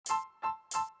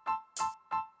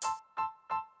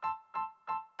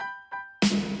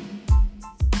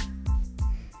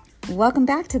Welcome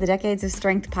back to the Decades of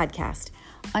Strength podcast.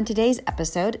 On today's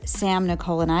episode, Sam,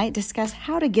 Nicole, and I discuss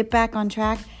how to get back on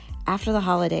track after the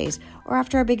holidays or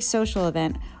after a big social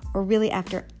event or really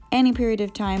after any period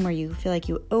of time where you feel like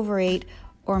you overate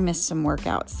or missed some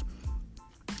workouts.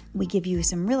 We give you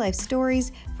some real life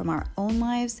stories from our own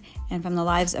lives and from the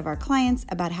lives of our clients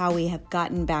about how we have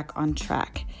gotten back on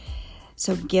track.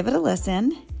 So give it a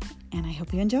listen, and I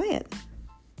hope you enjoy it.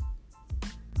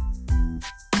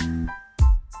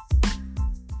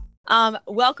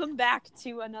 Welcome back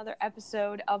to another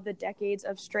episode of the Decades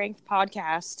of Strength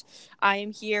podcast. I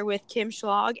am here with Kim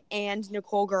Schlag and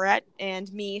Nicole Garrett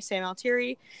and me, Sam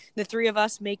Altieri. The three of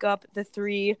us make up the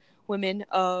three women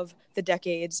of the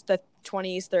decades, the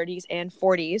 20s, 30s, and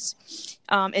 40s.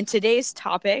 In today's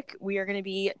topic, we are going to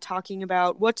be talking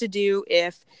about what to do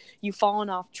if you've fallen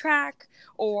off track,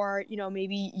 or,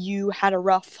 maybe you had a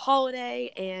rough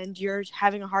holiday and you're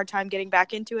having a hard time getting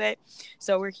back into it.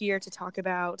 So we're here to talk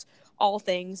about all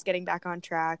things getting back on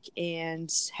track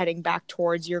and heading back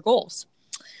towards your goals.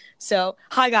 So,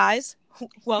 hi guys.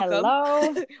 Welcome.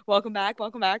 Hello. Welcome back.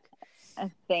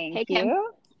 Thank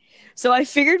you. So I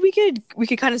figured we could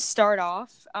kind of start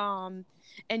off and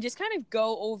just kind of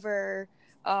go over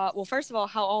first of all,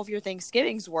 how all of your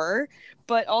Thanksgivings were,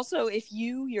 but also if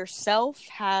you yourself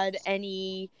had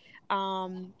any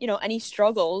any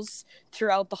struggles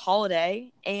throughout the holiday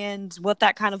and what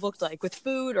that kind of looked like with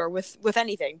food or with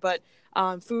anything, but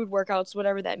food, workouts,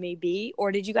 whatever that may be.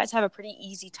 Or did you guys have a pretty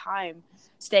easy time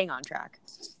staying on track?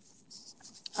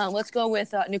 Let's go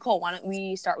with Nicole. Why don't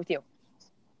we start with you?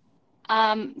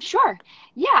 Sure.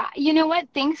 Yeah. You know what?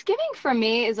 Thanksgiving for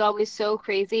me is always so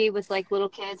crazy with like little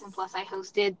kids, and plus I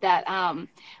hosted that,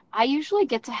 I usually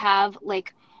get to have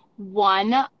like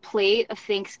one plate of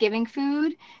Thanksgiving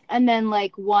food and then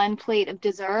like one plate of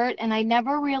dessert. And I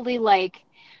never really like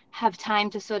have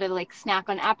time to sort of like snack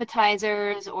on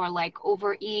appetizers or like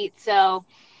overeat. So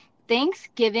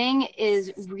Thanksgiving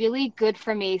is really good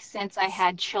for me since I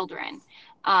had children.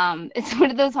 It's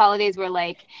one of those holidays where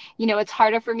like, it's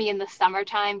harder for me in the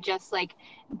summertime, just like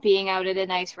being out at a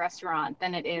nice restaurant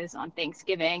than it is on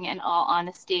Thanksgiving, in all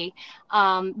honesty.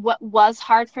 What was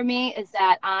hard for me is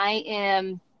that I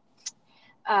am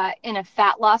in a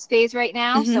fat loss phase right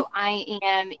now. Mm-hmm. So I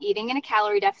am eating in a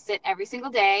calorie deficit every single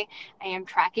day. I am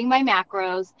tracking my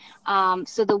macros.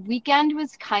 So the weekend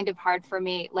was kind of hard for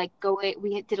me. Like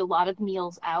we did a lot of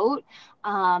meals out.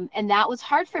 And that was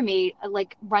hard for me,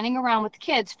 like running around with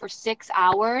kids for 6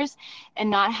 hours and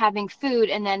not having food,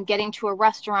 and then getting to a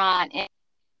restaurant and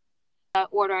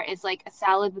order is like a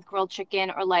salad with grilled chicken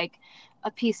or like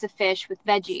a piece of fish with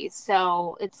veggies.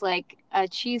 So it's like a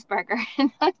cheeseburger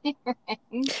and onion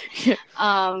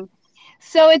rings.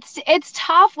 So it's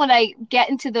tough when I get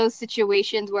into those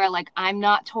situations where like I'm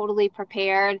not totally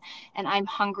prepared and I'm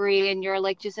hungry, and you're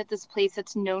like just at this place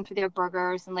that's known for their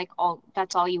burgers and like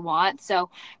that's all you want. So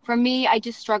for me, I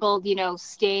just struggled,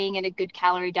 staying in a good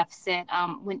calorie deficit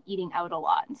when eating out a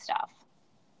lot and stuff.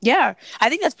 Yeah, I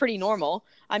think that's pretty normal.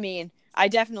 I mean, I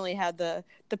definitely had the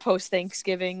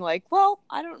post-Thanksgiving, like, well,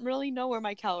 I don't really know where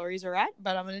my calories are at,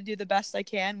 but I'm going to do the best I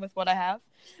can with what I have.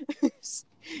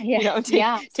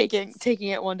 Taking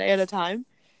it one day at a time.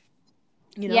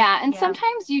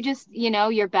 Sometimes you just,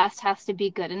 your best has to be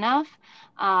good enough.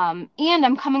 And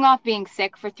I'm coming off being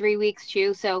sick for 3 weeks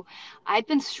too. So I've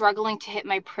been struggling to hit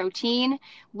my protein,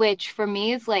 which for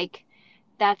me is like,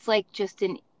 that's like just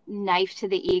an knife to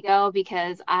the ego,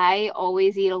 because I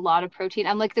always eat a lot of protein.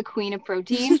 I'm like the queen of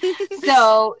protein.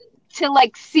 So to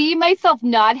like see myself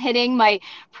not hitting my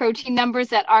protein numbers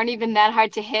that aren't even that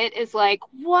hard to hit is like,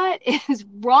 what is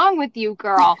wrong with you,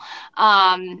 girl?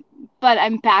 But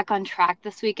I'm back on track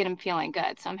this week and I'm feeling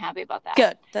good. So I'm happy about that.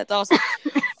 Good. That's awesome.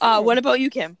 What about you,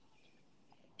 Kim?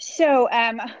 So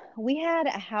we had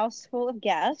a house full of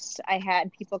guests. I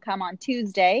had people come on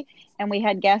Tuesday, and we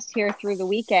had guests here through the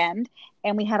weekend,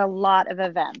 and we had a lot of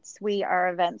events. Our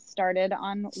events started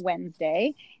on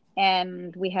Wednesday,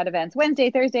 and we had events Wednesday,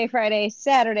 Thursday, Friday,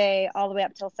 Saturday, all the way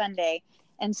up till Sunday.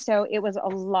 And so it was a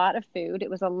lot of food.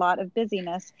 It was a lot of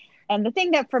busyness. And the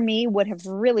thing that for me would have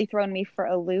really thrown me for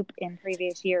a loop in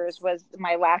previous years was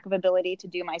my lack of ability to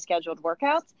do my scheduled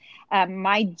workouts.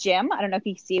 My gym, I don't know if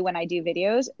you see when I do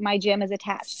videos, my gym is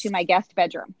attached to my guest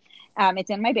bedroom.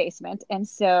 It's in my basement. And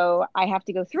so I have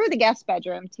to go through the guest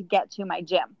bedroom to get to my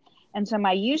gym. And so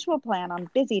my usual plan on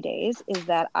busy days is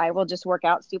that I will just work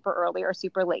out super early or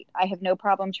super late. I have no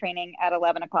problem training at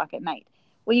 11 o'clock at night.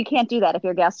 Well, you can't do that if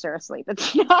your guests are asleep.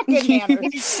 It's not good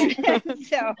manners.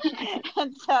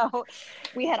 and so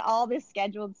we had all this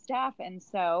scheduled stuff. And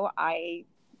so I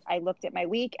I looked at my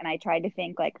week and I tried to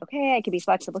think like, okay, I could be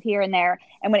flexible here and there.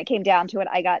 And when it came down to it,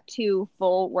 I got 2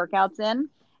 full workouts in,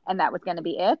 and that was going to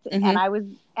be it. Mm-hmm.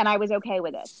 And I was okay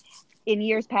with it. In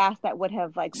years past, that would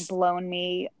have like blown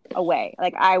me away.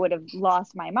 Like I would have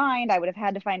lost my mind. I would have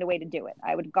had to find a way to do it.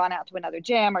 I would have gone out to another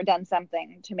gym or done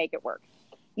something to make it work,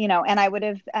 and I would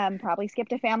have probably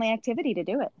skipped a family activity to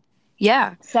do it.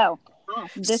 Yeah. So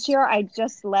this year I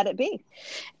just let it be.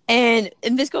 And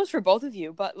this goes for both of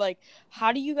you, but like,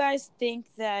 how do you guys think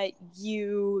that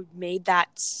you made that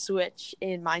switch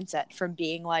in mindset from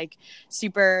being like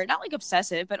super, not like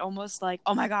obsessive, but almost like,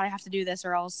 oh my God, I have to do this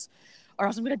or else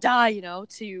I'm going to die,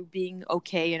 to being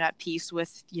okay and at peace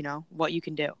with, what you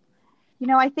can do?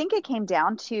 I think it came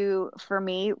down to, for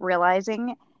me,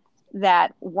 realizing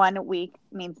that 1 week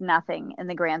means nothing in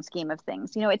the grand scheme of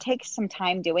things. It takes some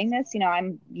time doing this.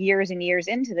 I'm years and years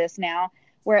into this now,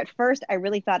 where at first I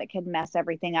really thought it could mess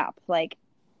everything up. Like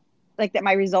that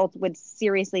my results would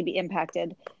seriously be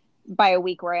impacted by a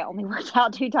week where I only worked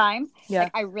out 2 times. Yeah.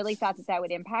 Like I really thought that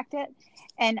would impact it.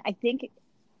 And I think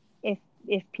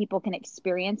if people can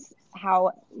experience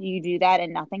how you do that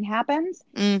and nothing happens,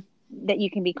 that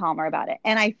you can be calmer about it.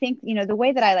 And I think, the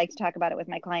way that I like to talk about it with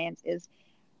my clients is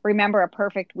remember a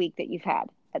perfect week that you've had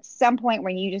at some point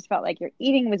when you just felt like your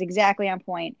eating was exactly on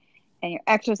point and your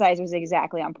exercise was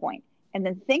exactly on point. And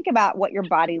then think about what your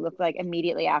body looked like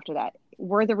immediately after that.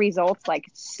 Were the results like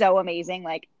so amazing?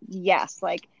 Like, yes,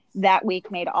 like that week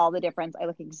made all the difference. I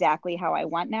look exactly how I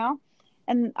want now.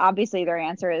 And obviously their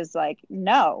answer is like,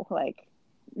 no,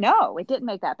 it didn't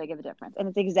make that big of a difference. And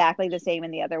it's exactly the same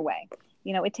in the other way.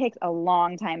 It takes a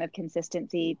long time of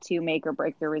consistency to make or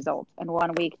break the results. And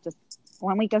 1 week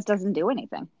just doesn't do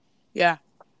anything. Yeah.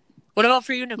 What about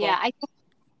for you, Nicole?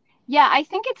 Yeah, I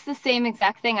think it's the same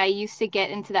exact thing. I used to get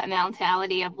into that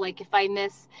mentality of like, if I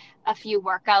miss a few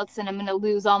workouts, then I'm going to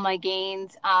lose all my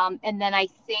gains. And then I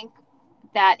think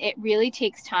that it really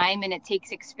takes time and it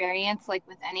takes experience, like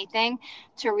with anything,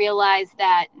 to realize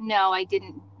that, no, I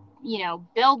didn't,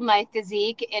 build my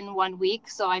physique in 1 week,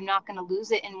 so I'm not going to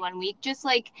lose it in 1 week. Just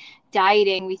like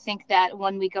dieting, we think that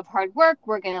 1 week of hard work,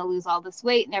 we're going to lose all this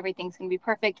weight and everything's going to be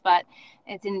perfect, but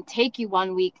it didn't take you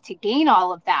 1 week to gain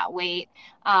all of that weight.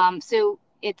 So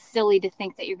it's silly to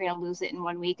think that you're going to lose it in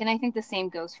 1 week. And I think the same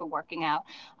goes for working out.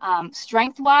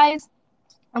 Strength wise,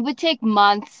 it would take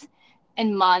months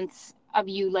and months of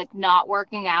you like not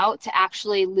working out to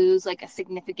actually lose like a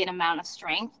significant amount of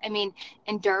strength. I mean,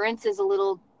 endurance is a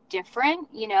little different.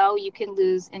 You can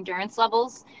lose endurance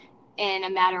levels in a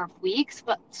matter of weeks,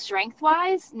 but strength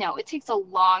wise, no, it takes a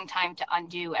long time to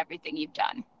undo everything you've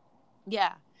done.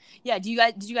 Yeah. Did you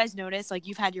guys notice, like,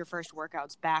 you've had your first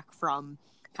workouts back from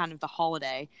kind of the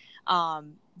holiday,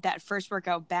 that first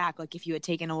workout back, like if you had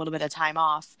taken a little bit of time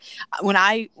off, when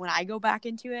I go back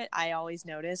into it, I always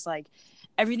notice like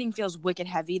everything feels wicked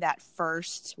heavy that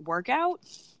first workout,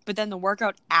 but then the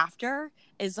workout after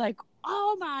is like,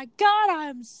 oh my God,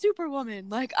 I'm Superwoman.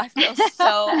 Like I feel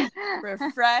so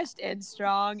refreshed and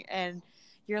strong, and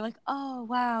you're like, oh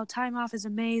wow, time off is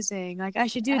amazing. Like I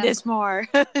should do this more.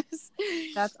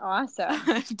 That's awesome.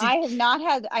 I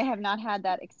have not had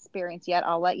that experience yet.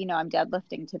 I'll let you know. I'm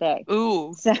deadlifting today.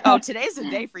 Ooh. Today's the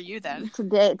day for you then.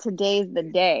 Today's the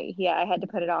day. Yeah, I had to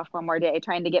put it off one more day,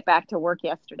 trying to get back to work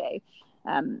yesterday.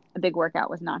 A big workout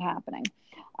was not happening.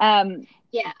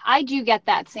 Yeah, I do get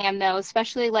that, Sam, though,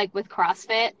 especially like with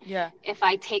CrossFit. Yeah. If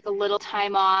I take a little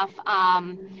time off,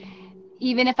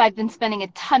 even if I've been spending a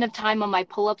ton of time on my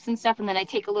pull-ups and stuff, and then I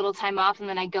take a little time off and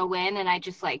then I go in and I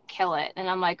just like kill it. And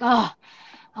I'm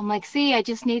like, see, I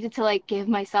just needed to like give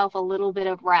myself a little bit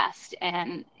of rest,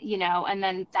 and, and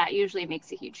then that usually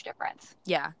makes a huge difference.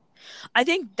 Yeah. I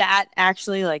think that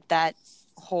actually, like, that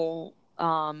whole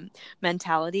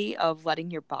mentality of letting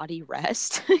your body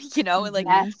rest, like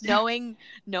Yes.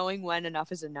 knowing when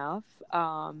enough is enough,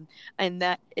 and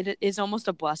that it is almost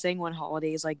a blessing when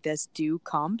holidays like this do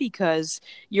come, because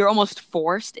you're almost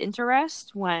forced into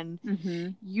rest when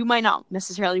you might not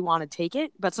necessarily want to take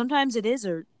it, but sometimes it is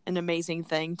an amazing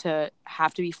thing to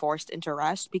have to be forced into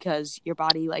rest because your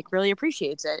body like really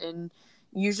appreciates it, and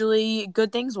usually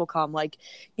good things will come. Like,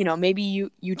 maybe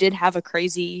you did have a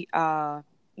crazy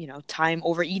time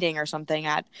overeating or something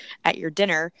at your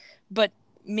dinner, but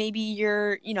maybe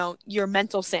your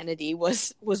mental sanity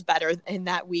was better in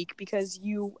that week because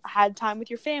you had time with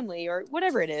your family or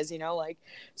whatever it is. Like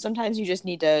sometimes you just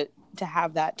need to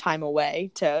have that time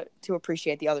away to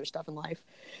appreciate the other stuff in life.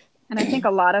 And I think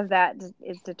a lot of that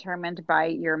is determined by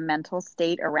your mental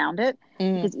state around it.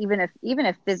 Because even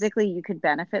if physically you could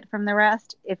benefit from the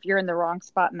rest, if you're in the wrong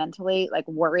spot mentally, like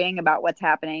worrying about what's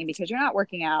happening because you're not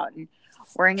working out and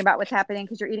worrying about what's happening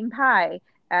because you're eating pie,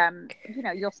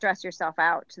 you'll stress yourself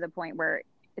out to the point where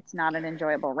it's not an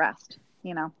enjoyable rest.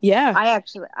 Yeah. I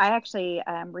actually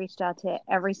reached out to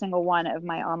every single one of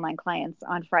my online clients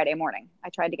on Friday morning. I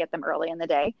tried to get them early in the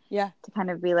day to kind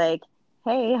of be like,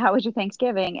 hey, how was your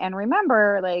Thanksgiving? And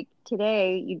remember, like,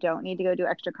 today you don't need to go do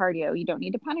extra cardio. You don't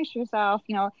need to punish yourself.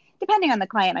 Depending on the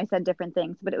client, I said different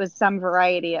things, but it was some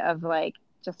variety of like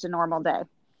just a normal day.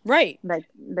 Right. Like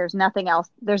there's nothing else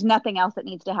that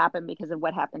needs to happen because of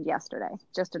what happened yesterday.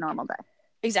 Just a normal day.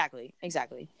 Exactly.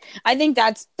 I think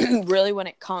that's really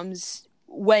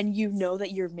when you know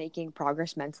that you're making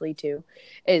progress mentally too,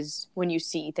 is when you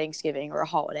see Thanksgiving or a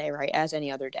holiday, right, as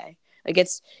any other day. Like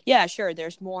sure,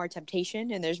 there's more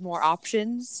temptation and there's more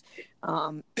options,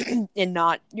 and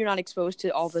you're not exposed to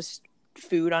all this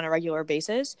food on a regular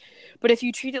basis. But if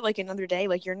you treat it like another day,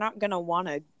 like you're not gonna want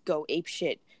to go ape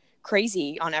shit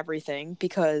crazy on everything,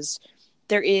 because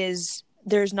there's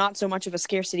not so much of a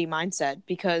scarcity mindset,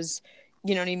 because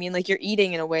you know what I mean? Like you're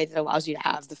eating in a way that allows you to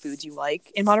have the foods you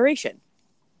like in moderation.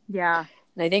 Yeah.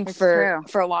 And I think for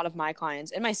a lot of my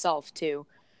clients and myself too,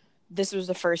 this was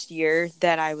the first year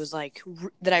that I was like,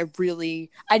 I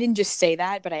didn't just say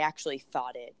that, but I actually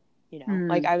thought it,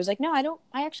 like I was like, no,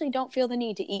 I actually don't feel the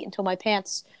need to eat until my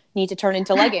pants need to turn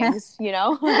into leggings,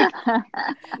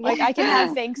 like I can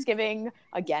have Thanksgiving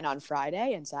again on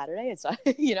Friday and Saturday. It's,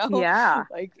 yeah,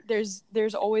 like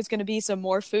there's always going to be some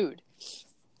more food.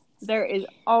 There is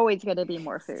always going to be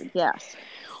more food. Yes.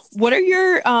 What are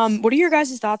your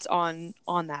guys' thoughts on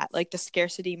that? Like the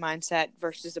scarcity mindset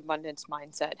versus abundance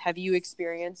mindset. Have you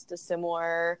experienced a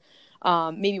similar,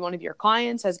 maybe one of your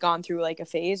clients has gone through like a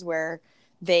phase where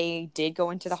they did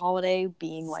go into the holiday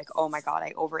being like, oh my God,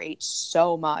 I overate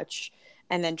so much,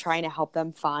 and then trying to help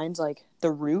them find like the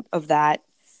root of that,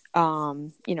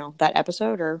 that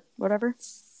episode or whatever?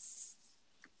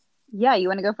 Yeah. You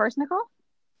want to go first, Nicole?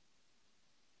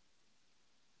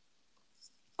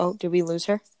 Oh, did we lose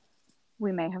her?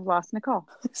 We may have lost Nicole.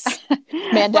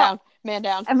 Man down.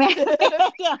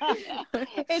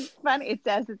 It's funny. It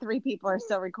says that 3 people are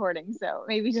still recording, so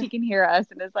maybe she can hear us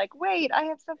and is like, wait, I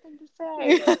have something to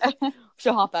say.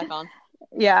 She'll hop back on.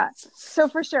 Yeah. So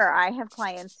for sure, I have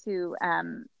clients who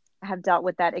have dealt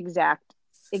with that exact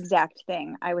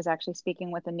thing. I was actually speaking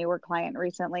with a newer client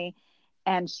recently,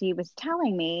 and she was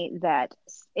telling me that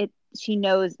she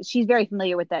knows, she's very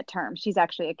familiar with that term. She's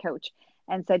actually a coach.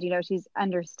 And said, she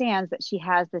understands that she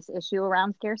has this issue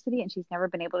around scarcity, and she's never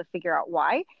been able to figure out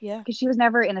why. Yeah. Because she was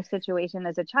never in a situation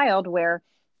as a child where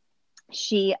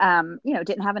she,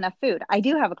 didn't have enough food. I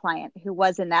do have a client who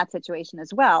was in that situation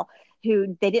as well,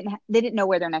 who they didn't know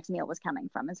where their next meal was coming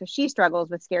from. And so she struggles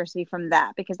with scarcity from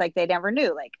that, because like they never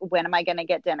knew, like, when am I going to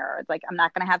get dinner? Or like, I'm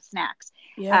not going to have snacks.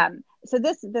 Yeah. So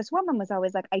this woman was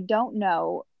always like, I don't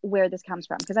know where this comes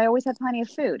from, because I always had plenty of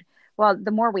food. Well,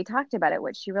 the more we talked about it,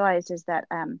 what she realized is that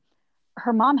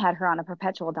her mom had her on a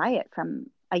perpetual diet from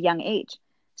a young age.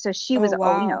 So she was,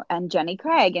 and Jenny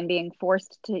Craig, and being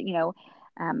forced to,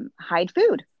 hide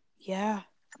food. Yeah.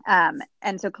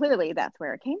 And so clearly that's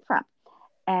where it came from.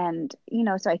 And,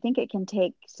 so I think it can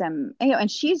take some,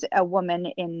 and she's a woman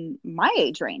in my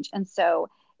age range. And so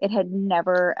it had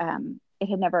never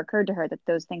occurred to her that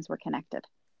those things were connected.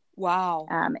 Wow.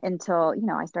 Until,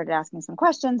 I started asking some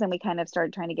questions, and we kind of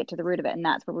started trying to get to the root of it. And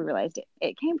that's where we realized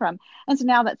it came from. And so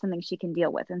now that's something she can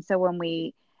deal with. And so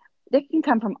it can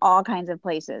come from all kinds of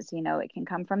places. It can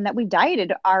come from that we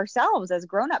dieted ourselves as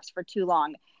grownups for too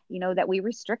long, that we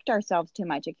restrict ourselves too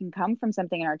much. It can come from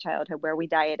something in our childhood where we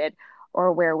dieted,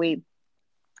 or where we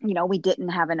didn't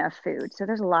have enough food. So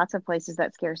there's lots of places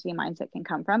that scarcity mindset can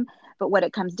come from. But what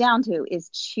it comes down to is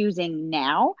choosing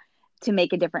now to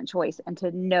make a different choice, and to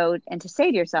know and to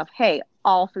say to yourself, hey,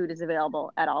 all food is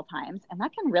available at all times. And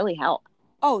that can really help.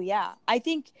 Oh, yeah. I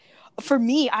think for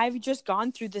me, I've just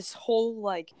gone through this whole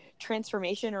like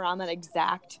transformation around that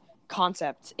exact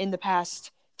concept in the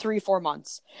past 3-4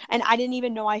 months. And I didn't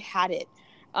even know I had it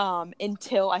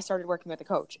until I started working with a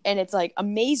coach. And it's like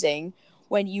amazing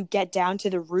when you get down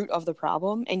to the root of the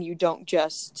problem, and you don't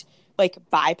just like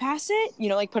bypass it,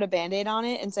 like put a Band-Aid on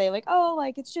it and say like, oh,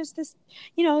 like it's just this,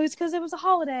 it's because it was a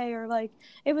holiday, or like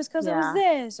it was because it was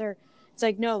this, or it's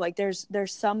like, no, like there's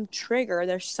some trigger,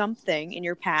 there's something in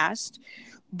your past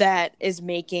that is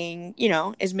making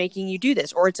you do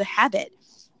this, or it's a habit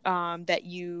that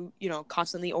you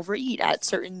constantly overeat at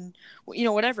certain,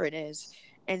 whatever it is.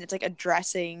 And it's like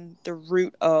addressing the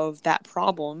root of that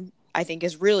problem, I think,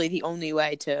 is really the only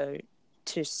way to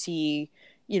see,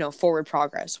 forward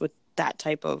progress with that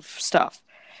type of stuff.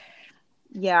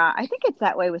 Yeah, I think it's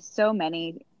that way with so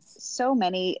many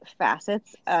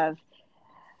facets of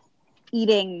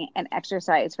eating and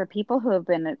exercise for people who have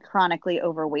been chronically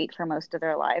overweight for most of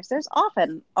their lives, there's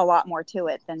often a lot more to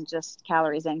it than just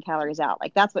calories in, calories out.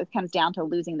 Like that's what comes down to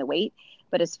losing the weight.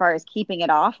 But as far as keeping it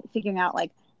off, figuring out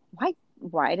like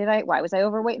why was I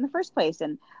overweight in the first place?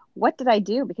 And what did I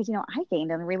do? Because, I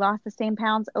gained and re-lost the same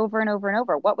pounds over and over and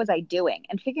over. What was I doing?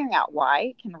 And figuring out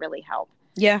why can really help.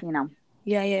 Yeah. You know?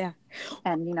 Yeah.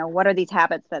 And, what are these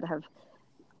habits that have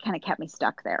kind of kept me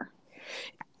stuck there?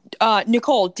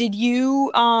 Nicole, did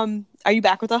you are you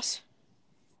back with us?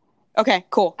 Okay,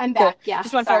 cool. I'm back. Yeah.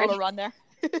 Just went for a little run there.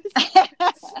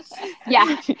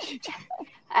 Yeah.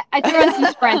 I threw on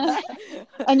some sprints.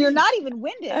 And you're not even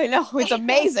winded. I know, it's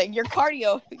amazing. Your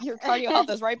cardio health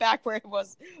is right back where it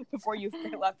was before you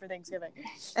left for Thanksgiving.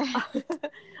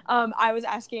 I was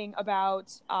asking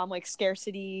about like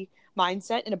scarcity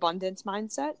mindset and abundance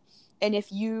mindset, and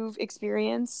if you've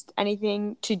experienced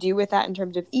anything to do with that in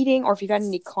terms of eating, or if you've had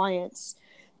any clients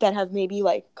that have maybe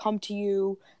like come to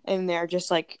you and they're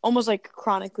just like almost like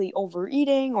chronically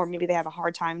overeating, or maybe they have a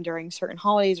hard time during certain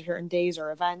holidays or certain days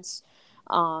or events,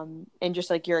 and just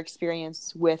like your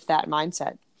experience with that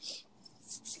mindset.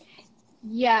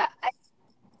 Yeah,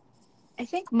 I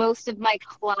think most of my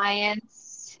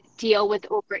clients deal with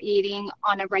overeating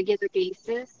on a regular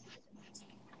basis.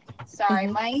 Sorry,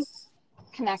 my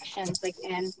connection's like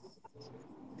in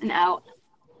and out.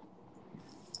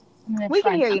 We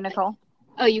can hear you, Nicole.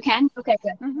 Oh, you can? Okay,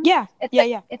 good. Mm-hmm. Yeah,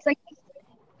 yeah. It's like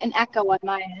an echo on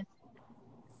my end.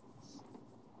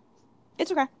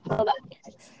 It's okay. Hold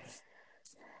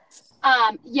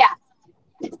on. Yeah.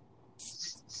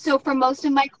 So for most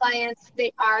of my clients,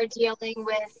 they are dealing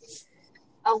with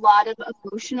a lot of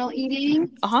emotional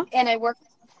eating. And I work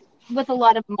with a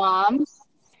lot of moms.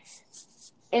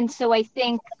 And so I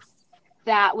think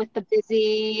that with the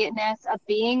busyness of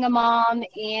being a mom,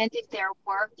 and if they're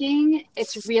working,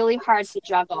 it's really hard to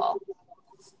juggle.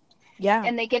 Yeah.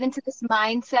 And they get into this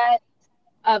mindset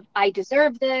of, I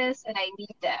deserve this and I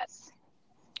need this.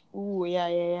 Ooh,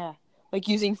 yeah. Like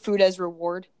using food as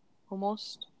reward,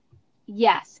 almost.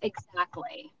 Yes,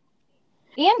 exactly.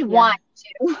 And want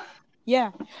to.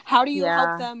 Yeah. How do you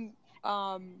help them,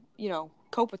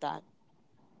 cope with that?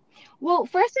 Well,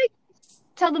 first I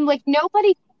tell them, like,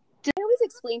 I always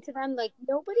explain to them, like,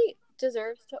 nobody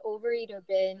deserves to overeat or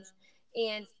binge.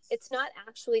 And it's not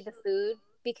actually the food,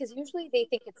 because usually they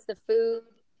think it's the food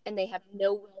and they have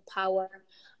no willpower.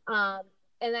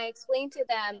 And I explain to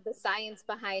them the science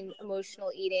behind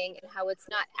emotional eating and how it's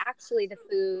not actually the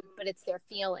food, but it's their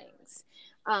feelings.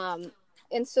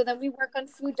 And so then we work on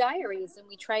food diaries and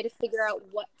we try to figure out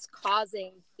what's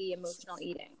causing the emotional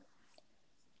eating.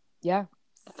 Yeah.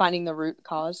 Finding the root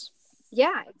cause.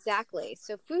 Yeah, exactly.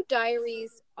 So food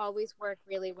diaries always work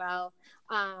really well,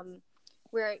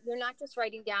 where you're not just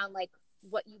writing down like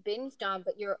what you binged on,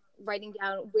 but you're writing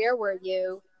down where were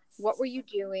you, what were you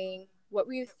doing, what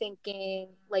were you thinking,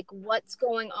 like what's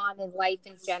going on in life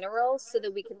in general, so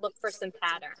that we can look for some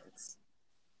patterns.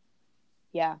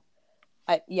 Yeah.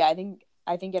 I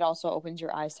think it also opens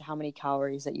your eyes to how many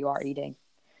calories that you are eating,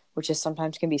 which is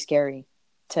sometimes can be scary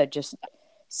to just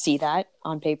see that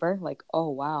on paper. Like, oh,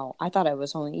 wow, I thought I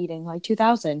was only eating like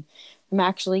 2,000. I'm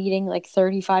actually eating like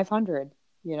 3,500,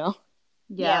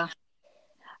 Yeah.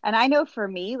 And I know for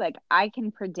me, like I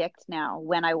can predict now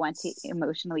when I want to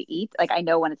emotionally eat. Like I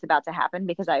know when it's about to happen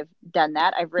because I've done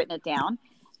that. I've written it down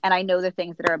and I know the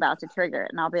things that are about to trigger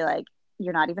it. And I'll be like,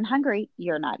 you're not even hungry.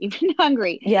 You're not even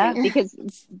hungry. Yeah. Because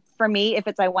for me, if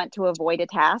it's I want to avoid a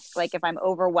task, like if I'm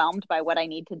overwhelmed by what I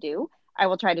need to do, I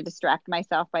will try to distract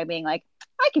myself by being like,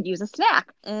 I could use a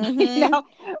snack. Mm-hmm.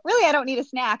 Really, I don't need a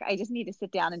snack. I just need to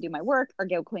sit down and do my work or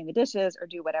go clean the dishes or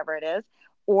do whatever it is.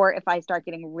 Or if I start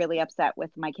getting really upset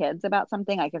with my kids about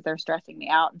something, like if they're stressing me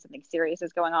out and something serious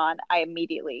is going on,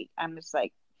 I'm just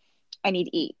like, I need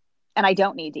to eat. And I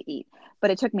don't need to eat.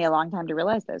 But it took me a long time to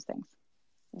realize those things.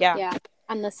 Yeah,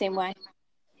 I'm the same way.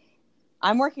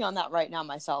 I'm working on that right now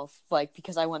myself, like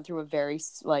because I went through a very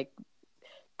like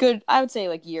good, I would say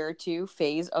like year or two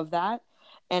phase of that,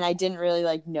 and I didn't really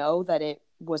like know that it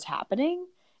was happening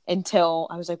until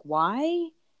I was like, why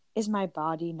is my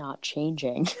body not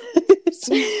changing?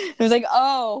 It was like,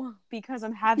 oh, because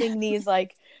I'm having these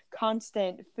like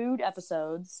constant food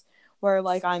episodes where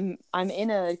like I'm in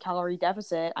a calorie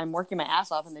deficit. I'm working my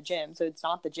ass off in the gym, so it's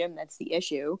not the gym that's the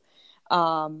issue,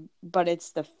 but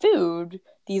it's the food.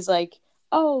 These like,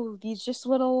 oh, these just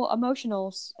little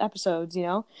emotional episodes,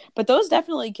 but those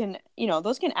definitely can,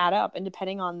 those can add up, and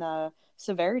depending on the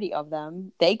severity of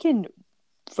them, they can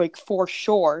like for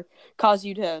sure cause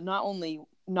you to not only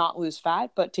not lose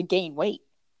fat, but to gain weight.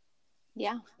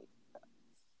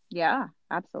 Yeah,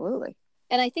 absolutely.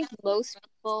 And I think most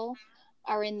people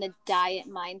are in the diet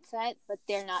mindset, but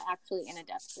they're not actually in a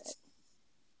deficit.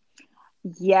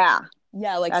 Yeah,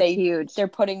 Yeah, like that's huge. they're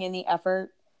putting in the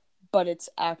effort, but it's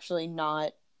actually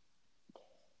not,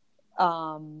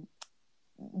 the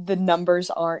numbers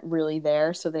aren't really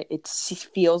there, so that it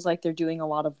feels like they're doing a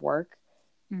lot of work,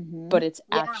 but it's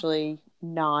actually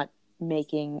not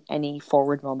making any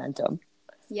forward momentum.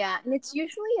 Yeah, and it's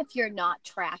usually if you're not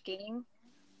tracking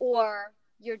or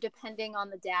you're depending on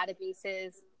the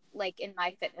databases like in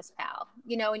MyFitnessPal,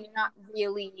 and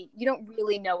you don't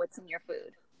really know what's in your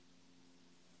food.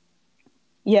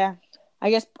 Yeah,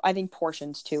 I think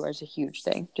portions too is a huge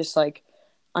thing. Just like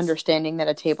understanding that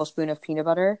a tablespoon of peanut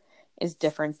butter is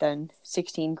different than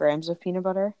 16 grams of peanut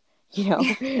butter.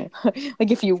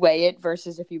 Like if you weigh it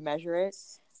versus if you measure it.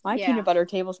 My peanut butter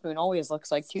tablespoon always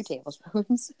looks like 2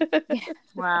 tablespoons.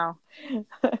 Wow.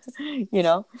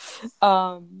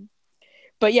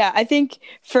 But yeah, I think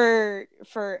for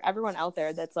everyone out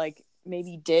there that's like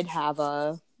maybe did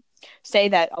have say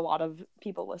that a lot of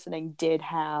people listening did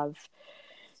have,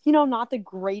 not the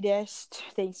greatest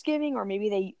Thanksgiving, or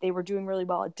maybe they were doing really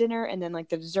well at dinner, and then like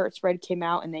the dessert spread came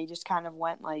out and they just kind of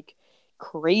went like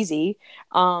crazy.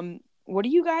 What do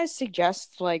you guys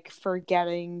suggest, like, for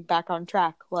getting back on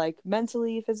track, like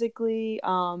mentally, physically?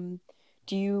 What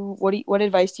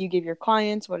advice do you give your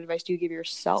clients? What advice do you give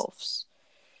yourselves?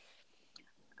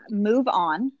 Move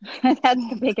on. That's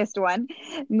the biggest one.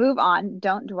 Move on.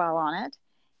 Don't dwell on it.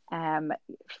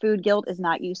 Food guilt is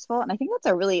not useful. And I think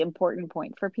that's a really important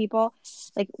point for people.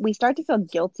 Like, we start to feel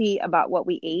guilty about what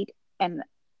we ate. And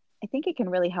I think it can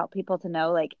really help people to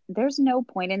know, like, there's no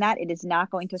point in that. It is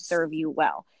not going to serve you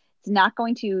well. It's not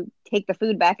going to take the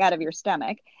food back out of your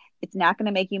stomach. It's not going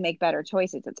to make you make better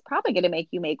choices. It's probably going to make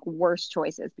you make worse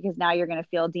choices, because now you're going to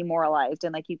feel demoralized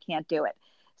and like you can't do it.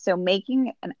 So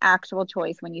making an actual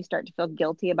choice when you start to feel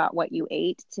guilty about what you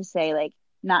ate, to say, like,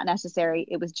 not necessary,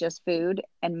 it was just food,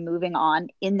 and moving on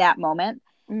in that moment,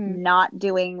 not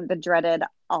doing the dreaded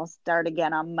I'll start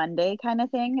again on Monday kind of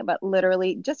thing, but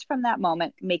literally just from that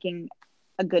moment, making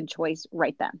a good choice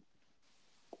right then.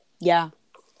 Yeah.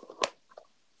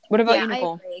 What about you,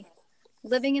 Nicole? I agree.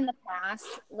 Living in the past,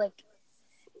 like,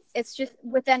 it's just,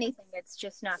 with anything, it's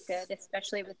just not good,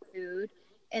 especially with food.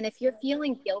 And if you're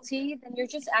feeling guilty, then you're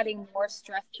just adding more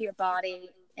stress to your body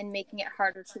and making it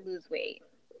harder to lose weight.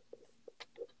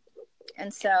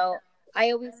 And so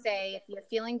I always say, if you're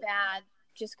feeling bad,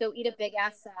 just go eat a big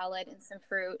ass salad and some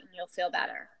fruit and you'll feel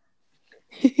better.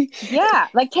 Yeah,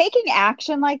 like taking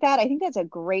action like that. I think that's a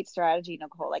great strategy,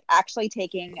 Nicole. Like actually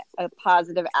taking a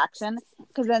positive action,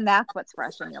 because then that's what's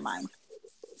fresh in your mind.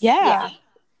 Yeah.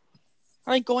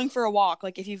 Or like going for a walk.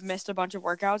 Like if you've missed a bunch of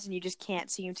workouts and you just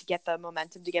can't seem to get the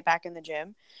momentum to get back in the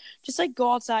gym, just like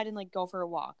go outside and like go for a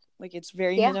walk. Like it's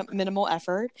very minimal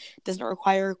effort. Doesn't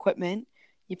require equipment.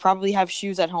 You probably have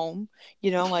shoes at home,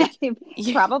 like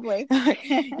probably,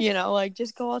 like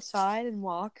just go outside and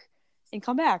walk and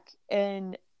come back,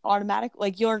 and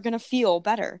like you're going to feel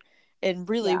better. And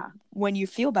really when you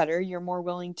feel better, you're more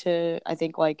willing to, I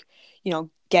think, like,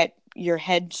 get your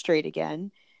head straight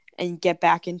again and get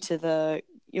back into the,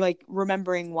 like,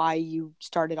 remembering why you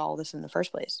started all this in the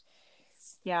first place.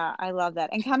 Yeah, I love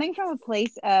that. And coming from a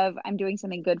place of, I'm doing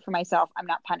something good for myself, I'm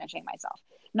not punishing myself.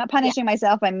 I'm not punishing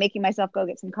myself. I'm making myself go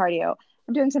get some cardio.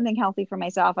 I'm doing something healthy for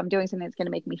myself. I'm doing something that's going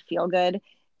to make me feel good,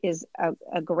 is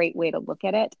a great way to look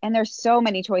at it. And there's so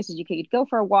many choices. You could go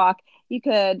for a walk. You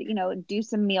could, do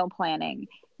some meal planning.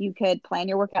 You could plan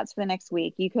your workouts for the next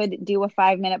week. You could do a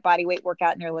 5-minute body weight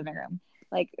workout in your living room.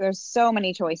 Like, there's so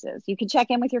many choices. You could check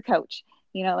in with your coach,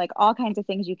 like all kinds of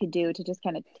things you could do to just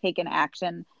kind of take an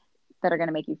action that are going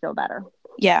to make you feel better.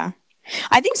 Yeah.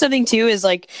 I think something too is,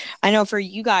 like, I know for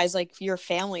you guys, like your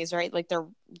families, right? Like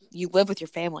you live with your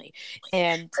family,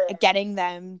 and getting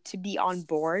them to be on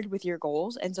board with your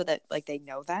goals, and so that, like, they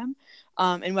know them,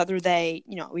 and whether they,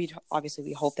 we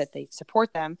hope that they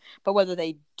support them, but whether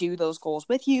they do those goals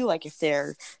with you, like if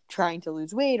they're trying to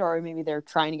lose weight, or maybe they're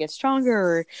trying to get stronger,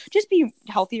 or just be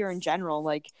healthier in general,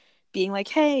 like being like,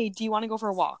 hey, do you want to go for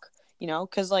a walk?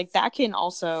 Because like that can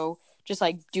also, just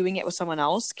like doing it with someone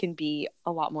else can be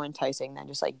a lot more enticing than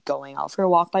just like going out for a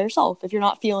walk by yourself if you're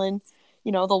not feeling,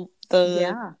 the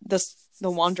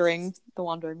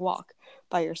wandering walk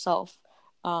by yourself.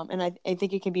 And I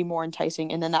think it can be more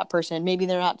enticing. And then that person, maybe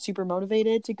they're not super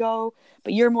motivated to go,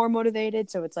 but you're more motivated.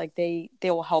 So it's like they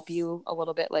will help you a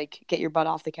little bit, like get your butt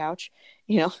off the couch,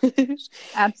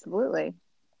 Absolutely.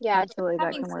 Yeah, absolutely. That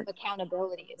having can work.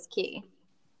 Accountability is key.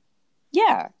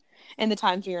 Yeah. And the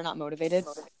times where you're not motivated,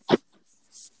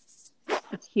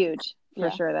 it's huge for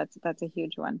sure. That's a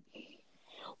huge one.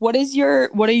 What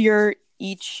are your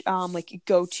each like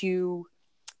go-to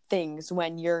things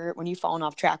when you've fallen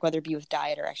off track, whether it be with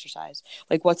diet or exercise?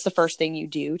 Like, what's the first thing you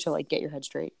do to like get your head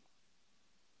straight?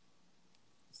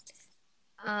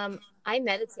 I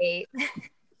meditate.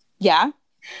 Yeah.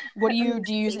 What do you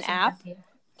use an app?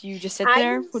 Do you just sit I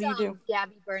there? use, What do you do?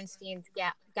 Gabby Bernstein's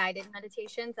guided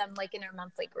meditations. I'm like in her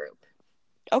monthly group.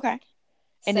 Okay.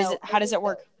 And So how does it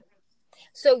work?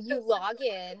 So you log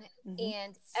in, Mhm.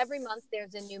 and every month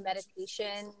there's a new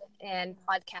meditation and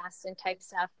podcast and type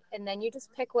stuff, and then you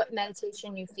just pick what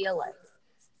meditation you feel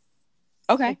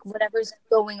Okay. like whatever's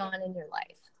going on in your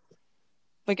life.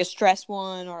 Like a stress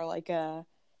one or like a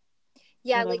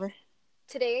whatever? Like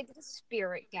today I did a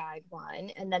spirit guide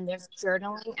one, and then there's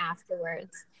journaling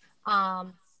afterwards.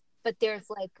 But there's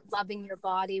like loving your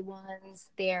body ones.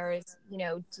 There's,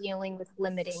 dealing with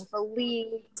limiting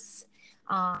beliefs.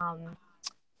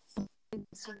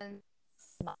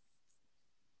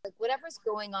 Like whatever's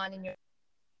going on in your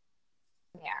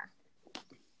there.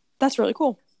 That's really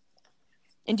cool.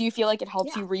 And do you feel like it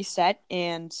helps you reset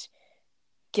and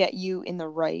get you in the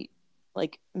right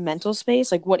like mental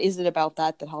space? Like, what is it about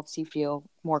that helps you feel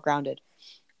more grounded?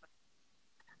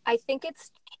 I think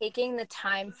it's taking the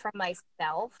time for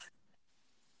myself.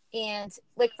 And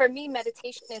like for me,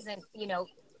 meditation isn't,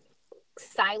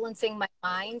 silencing my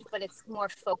mind, but it's more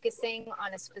focusing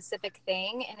on a specific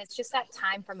thing. And it's just that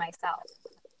time for myself.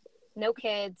 No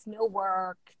kids, no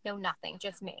work, no nothing,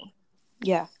 just me.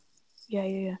 Yeah.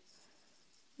 I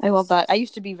love that. I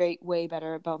used to be way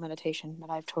better about meditation, but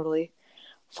I've totally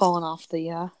fallen off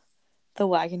the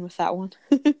wagon with that one.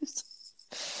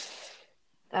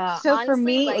 So honestly, for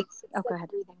me, it's go ahead.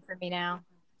 Breathing for me now.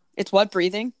 It's what,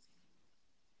 breathing?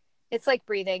 It's like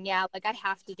breathing, yeah. Like I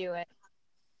have to do it.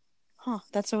 Huh,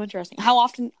 that's so interesting. How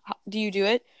often do you do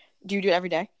it? Do you do it every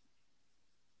day?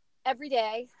 Every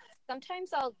day.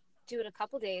 Sometimes I'll do it a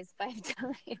couple days if I have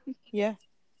time. Yeah.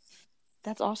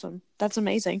 That's awesome. That's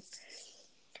amazing.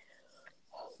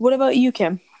 What about you,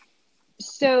 Kim?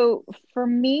 So for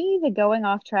me, the going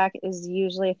off track is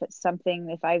usually if it's something,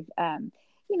 if I've,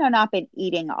 not been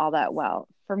eating all that well.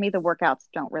 For me, the workouts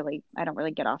I don't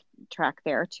really get off track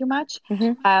there too much.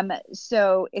 Mm-hmm.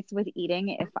 So it's with eating.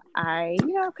 If I,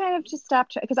 kind of just stop,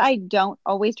 because I don't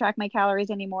always track my calories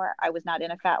anymore. I was not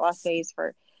in a fat loss phase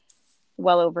for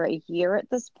well over a year at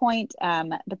this point.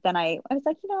 But then I was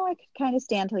like, I could kind of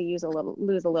stand to lose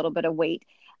a little bit of weight.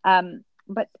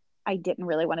 But I didn't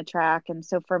really want to track. And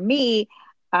so for me,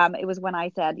 it was when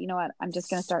I said, you know what, I'm just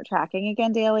going to start tracking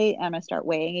again daily. And I'm going to start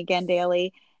weighing again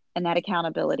daily. And that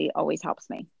accountability always helps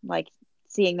me. Like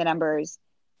seeing the numbers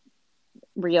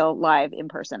real live in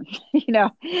person, Yeah.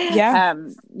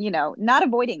 Not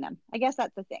avoiding them. I guess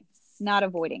that's the thing, not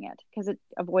avoiding it, because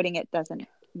avoiding it doesn't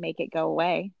make it go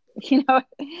away.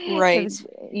 Right.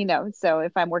 So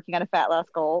if I'm working on a fat loss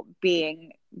goal,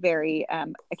 being very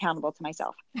accountable to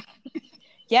myself.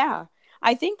 Yeah,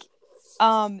 I think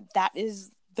that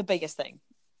is the biggest thing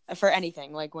for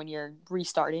anything. Like when you're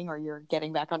restarting or you're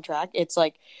getting back on track, it's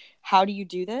like, how do you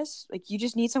do this? Like you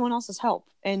just need someone else's help,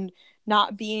 and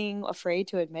not being afraid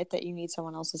to admit that you need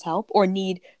someone else's help or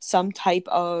need some type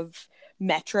of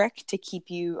metric to keep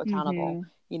you accountable,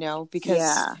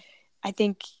 because I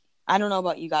think, I don't know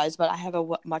about you guys, but I have a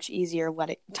much easier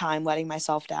time letting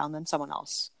myself down than someone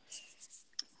else.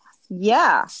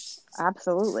 Yeah,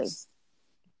 absolutely.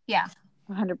 Yeah.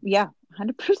 100%.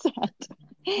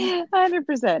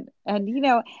 100%. And,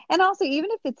 and also,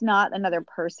 even if it's not another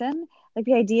person, like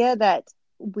the idea that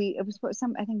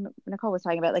I think Nicole was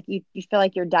talking about, like you feel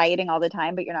like you're dieting all the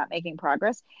time, but you're not making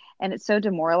progress. And it's so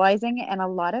demoralizing. And a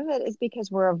lot of it is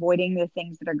because we're avoiding the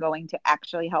things that are going to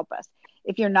actually help us.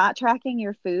 If you're not tracking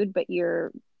your food, but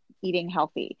you're eating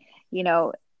healthy,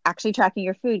 actually tracking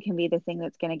your food can be the thing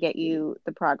that's going to get you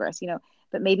the progress,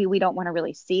 but maybe we don't want to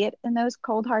really see it in those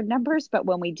cold, hard numbers. But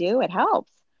when we do, it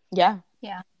helps. Yeah.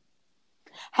 Yeah.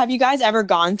 Have you guys ever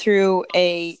gone through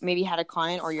maybe had a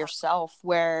client or yourself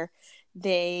where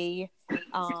they,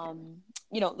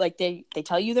 like they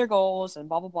tell you their goals and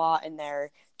blah, blah, blah, and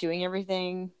they're doing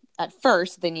everything at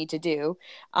first they need to do.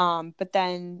 But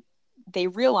then they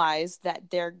realize that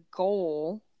their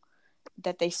goal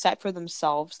that they set for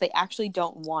themselves, they actually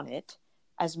don't want it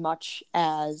as much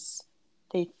as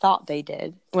they thought they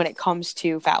did when it comes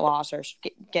to fat loss or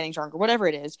getting stronger, whatever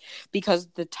it is, because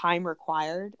the time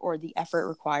required or the effort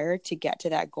required to get to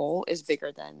that goal is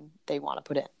bigger than they want to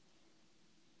put in.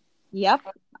 Yep.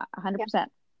 100%.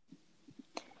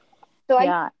 So I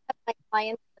have my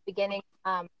clients at the beginning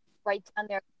write down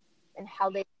their and how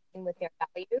they align with their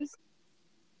values.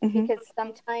 Mm-hmm. Because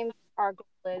sometimes our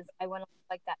goal is, I want to look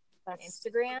like that on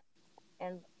Instagram,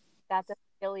 and that doesn't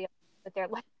really with their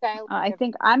lifestyle. I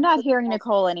think I'm not hearing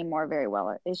Nicole anymore very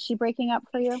well. Is she breaking up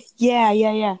for you?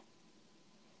 Yeah.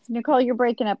 Nicole, you're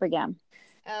breaking up again.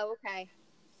 Oh, okay.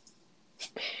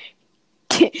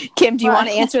 Kim, do you want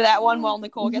to answer that one while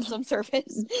Nicole gets some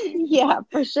service? Yeah,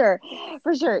 for sure.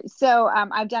 So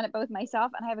I've done it both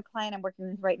myself, and I have a client I'm working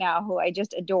with right now who I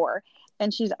just adore,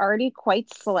 and she's already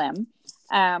quite slim,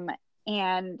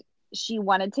 and she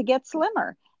wanted to get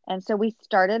slimmer. And so we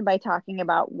started by talking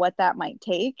about what that might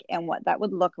take and what that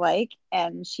would look like,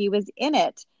 and she was in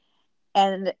it.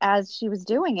 And as she was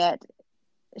doing it,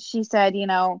 she said,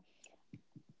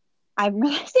 I'm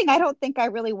realizing I don't think I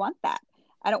really want that.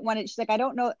 I don't want it. She's like, I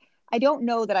don't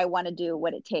know that I want to do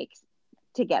what it takes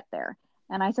to get there.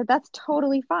 And I said, that's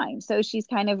totally fine. So she's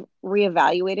kind of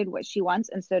reevaluated what she wants.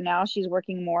 And so now she's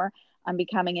working more on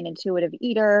becoming an intuitive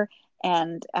eater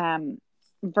and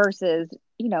versus,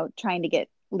 trying to get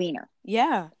leaner.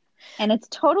 Yeah. And it's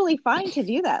totally fine to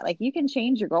do that. Like, you can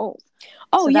change your goals.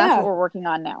 Oh, so yeah. That's what we're working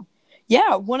on now.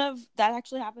 Yeah. That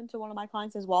actually happened to one of my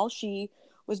clients as well. She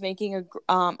was making a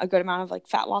good amount of like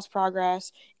fat loss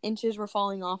progress. Inches were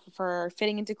falling off of her,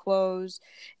 fitting into clothes,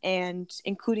 and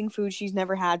including food she's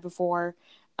never had before.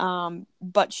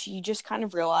 But she just kind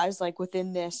of realized, like,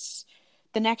 within the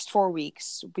next 4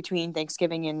 weeks between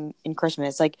Thanksgiving and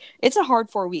Christmas, like, it's a hard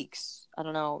 4 weeks. I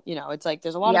don't know, it's like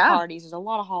there's a lot of parties, there's a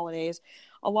lot of holidays,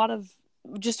 a lot of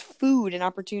just food and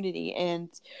opportunity. And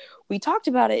we talked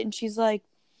about it, and she's like,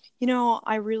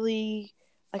 I really,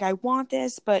 like, I want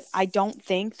this, but I don't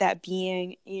think that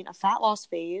being in a fat loss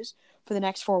phase for the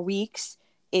next 4 weeks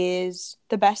is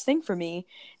the best thing for me.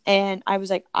 And I was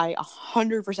like, I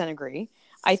 100% agree.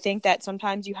 I think that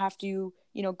sometimes you have to,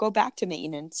 go back to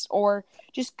maintenance, or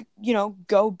just,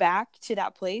 go back to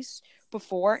that place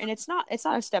before. And it's not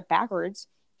a step backwards.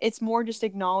 It's more just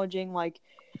acknowledging, like,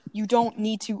 you don't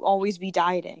need to always be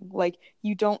dieting. Like,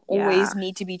 you don't always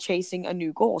need to be chasing a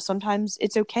new goal. Sometimes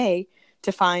it's okay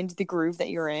to find the groove that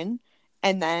you're in,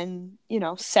 and then,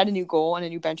 set a new goal and a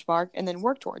new benchmark, and then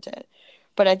work towards it.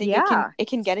 But I think it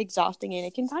can get exhausting, and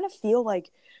it can kind of feel like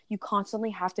you constantly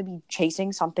have to be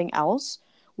chasing something else,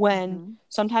 when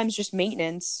sometimes just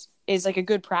maintenance is like a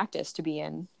good practice to be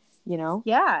in,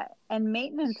 Yeah. And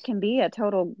maintenance can be a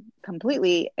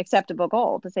completely acceptable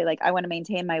goal to say, like, I want to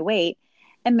maintain my weight.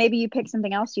 And maybe you pick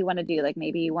something else you want to do. Like,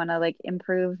 maybe you want to, like,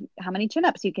 improve how many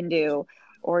chin-ups you can do,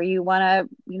 or you want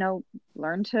to,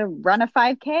 learn to run a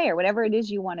 5K, or whatever it is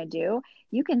you want to do.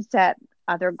 You can set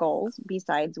other goals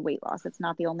besides weight loss. It's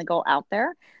not the only goal out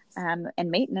there. And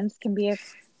maintenance can be a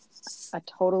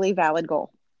totally valid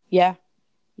goal. Yeah.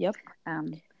 Yep.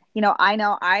 I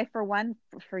know for one,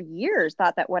 for years,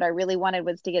 thought that what I really wanted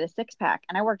was to get a 6-pack,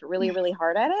 and I worked really, really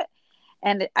hard at it.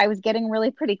 And I was getting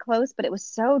really pretty close, but it was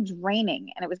so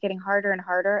draining, and it was getting harder and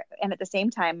harder. And at the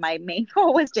same time, my main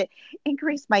goal was to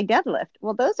increase my deadlift.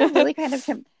 Well, those are really kind of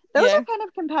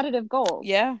competitive goals.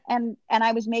 Yeah. And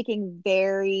I was making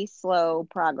very slow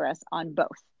progress on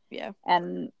both. Yeah.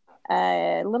 And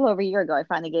a little over a year ago, I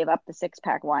finally gave up the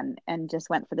 6-pack one and just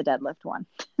went for the deadlift one.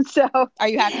 So, are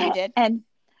you happy you did? And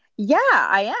yeah,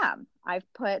 I am. I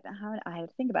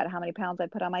think about how many pounds I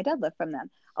put on my deadlift from then.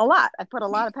 A lot. I've put a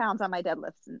lot of pounds on my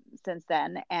deadlift since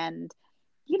then. And,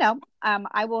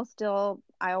 I will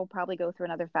probably go through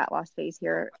another fat loss phase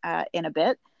here in a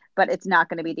bit, but it's not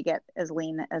going to be to get as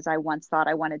lean as I once thought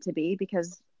I wanted to be,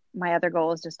 because my other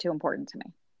goal is just too important to me.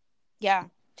 Yeah.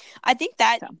 I think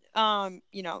that,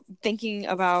 thinking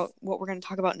about what we're going to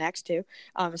talk about next too,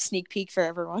 a sneak peek for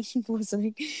everyone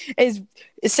listening, is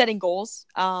setting goals,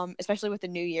 especially with the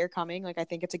new year coming. Like, I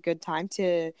think it's a good time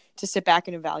to sit back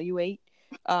and evaluate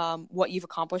what you've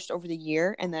accomplished over the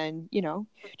year, and then,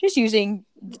 just using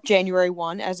January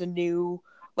 1 as a new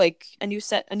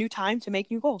time to make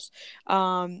new goals.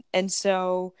 And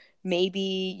so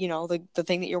maybe, the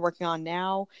thing that you're working on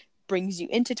now brings you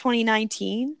into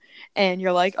 2019, and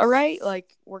you're like, all right,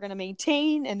 like, we're going to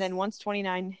maintain. And then once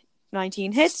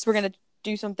 2019 hits, we're going to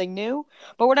do something new.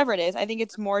 But whatever it is, I think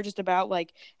it's more just about,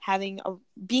 like,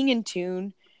 being in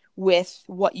tune with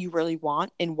what you really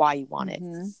want and why you want it,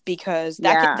 because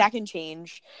that can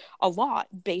change a lot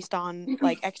based on,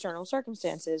 like, external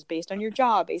circumstances, based on your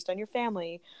job, based on your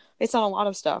family, based on a lot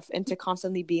of stuff. And to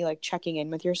constantly be, like, checking in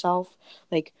with yourself,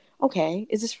 like, okay,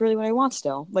 is this really what I want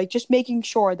still? Like, just making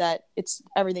sure that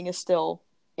everything is still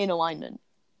in alignment.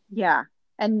 Yeah.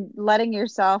 And letting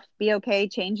yourself be okay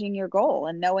changing your goal,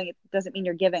 and knowing it doesn't mean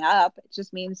you're giving up. It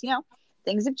just means,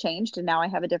 things have changed, and now I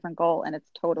have a different goal, and it's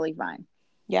totally fine.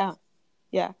 Yeah.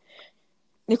 Yeah.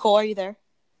 Nicole, are you there?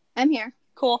 I'm here.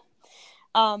 Cool.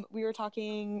 We were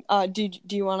talking, do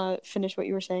you want to finish what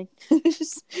you were saying?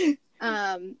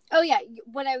 Oh yeah,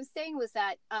 what I was saying was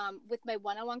that with my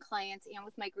one-on-one clients and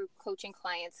with my group coaching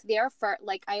clients,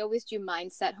 like I always do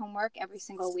mindset homework every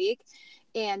single week,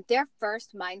 and their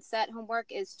first mindset homework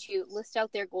is to list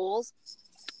out their goals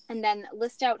and then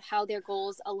list out how their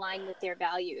goals align with their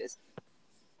values.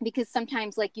 Because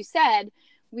sometimes, like you said,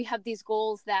 we have these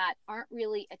goals that aren't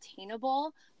really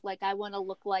attainable. Like, I want to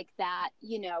look like that,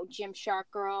 Gymshark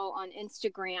girl on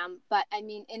Instagram. But I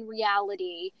mean, in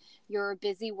reality, you're a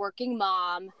busy working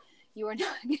mom. You are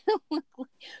not going to look like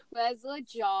who has a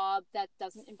job that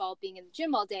doesn't involve being in the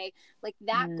gym all day. Like,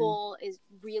 that goal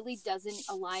really doesn't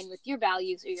align with your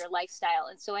values or your lifestyle.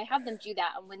 And so I have them do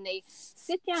that. And when they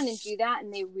sit down and do that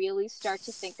and they really start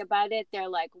to think about it, they're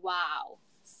like, wow.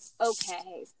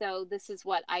 Okay, so this is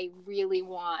what I really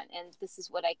want, and this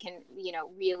is what I can,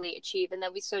 really achieve. And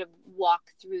then we sort of walk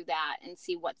through that and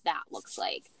see what that looks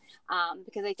like.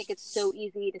 Because I think it's so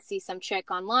easy to see some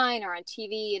chick online or on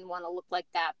TV and want to look like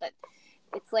that. But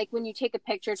it's like when you take a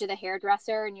picture to the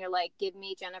hairdresser and you're like, give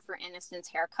me Jennifer Aniston's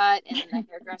haircut. And the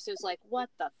hairdresser's like, what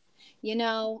the,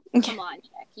 come on,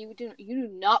 chick. You do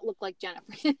not look like Jennifer.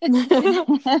 It's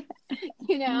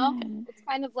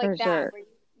kind of like For that. sure. Where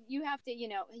you have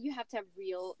to have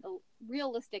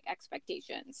realistic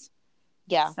expectations.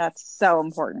 Yeah. That's so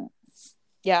important.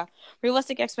 Yeah.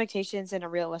 Realistic expectations and a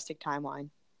realistic timeline.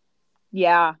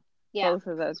 Yeah. Yeah. Both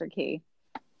of those are key.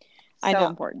 I So know.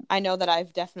 important. I know that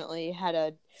I've definitely had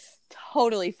a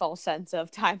totally false sense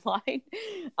of timeline,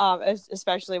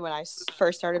 especially when I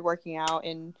first started working out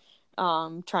and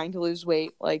trying to lose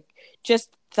weight. Like,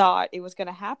 just thought it was going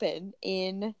to happen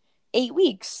in 8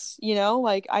 weeks.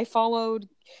 Like, I followed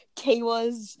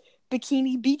Kayla's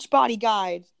bikini beach body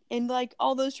guide, and like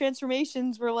all those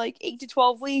transformations were like 8 to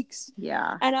 12 weeks.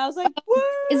 Yeah. And I was like, woo!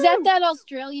 Is that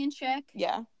Australian chick?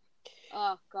 Yeah.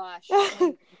 Oh gosh,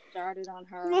 I started on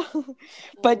her.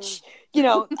 But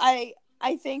I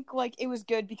think like it was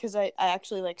good because I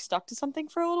actually like stuck to something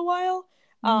for a little while.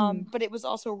 But it was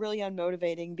also really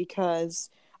unmotivating because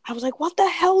I was like, what the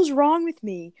hell is wrong with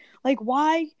me? Like,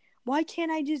 why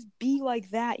can't I just be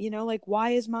like that? Like, why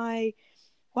is my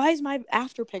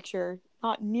after picture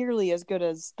not nearly as good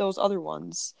as those other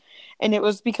ones? And it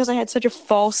was because I had such a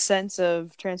false sense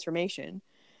of transformation.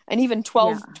 And even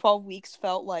 12 weeks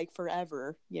felt like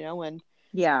forever, and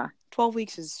 12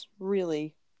 weeks is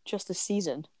really just a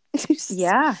season.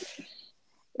 Yeah,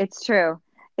 it's true.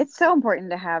 It's so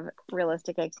important to have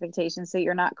realistic expectations so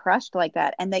you're not crushed like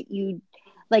that, and that you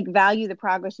like value the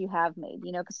progress you have made,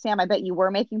 because Sam, I bet you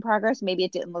were making progress. Maybe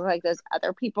it didn't look like those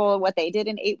other people, what they did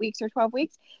in 8 weeks or 12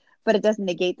 weeks, but it doesn't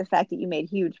negate the fact that you made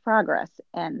huge progress.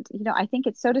 And, I think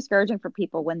it's so discouraging for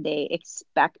people when they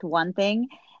expect one thing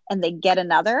and they get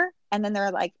another, and then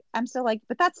they're like, I'm still like,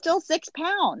 but that's still 6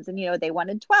 pounds. And, they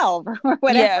wanted 12 or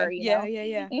whatever, Yeah.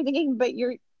 And you're thinking, but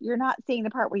you're not seeing the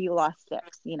part where you lost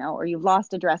 6, or you've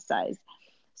lost a dress size.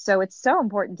 So it's so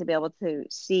important to be able to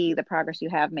see the progress you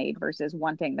have made versus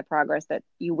wanting the progress that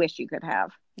you wish you could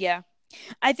have. Yeah.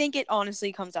 I think it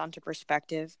honestly comes down to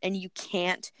perspective, and you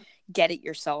can't get it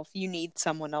yourself. You need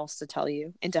someone else to tell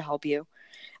you and to help you.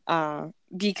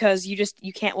 Because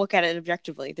you can't look at it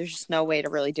objectively. There's just no way to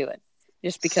really do it.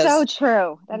 Just because. So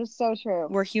true. That is so true.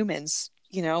 We're humans,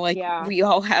 we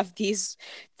all have these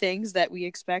things that we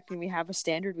expect, and we have a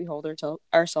standard we hold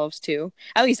ourselves to.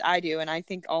 At least I do, and I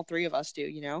think all three of us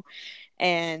do,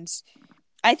 And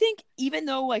I think even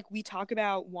though like we talk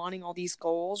about wanting all these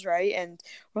goals, right? And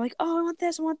we're like, oh, I want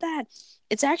this, I want that.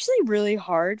 It's actually really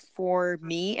hard for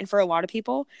me and for a lot of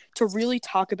people to really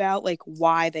talk about like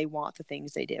why they want the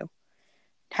things they do.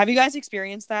 Have you guys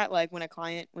experienced that? Like when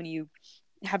you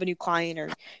have a new client, or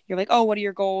you're like, oh, what are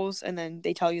your goals? And then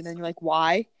they tell you, and then you're like,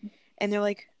 why? And they're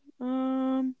like,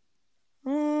 and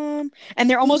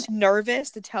they're almost nervous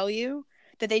to tell you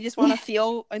that they just want to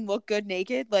feel and look good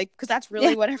naked, like, because that's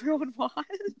really what everyone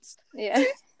wants. Yeah.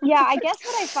 Yeah, I guess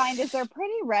what I find is they're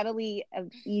pretty readily,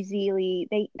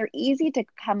 they're easy to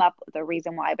come up with a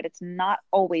reason why, but it's not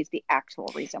always the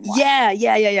actual reason why. Yeah,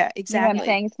 exactly. You know what I'm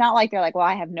saying? It's not like they're like, well,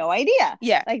 I have no idea.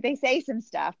 Yeah. Like they say some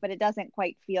stuff, but it doesn't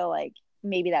quite feel like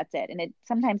maybe that's it. And it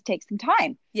sometimes takes some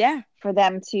time. Yeah. For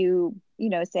them to,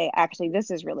 say, actually, this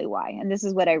is really why, and this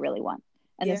is what I really want,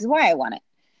 and this is why I want it,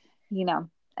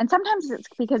 And sometimes it's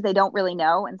because they don't really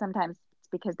know, and sometimes it's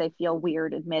because they feel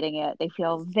weird admitting it. They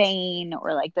feel vain,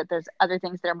 or like that there's other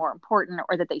things that are more important,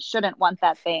 or that they shouldn't want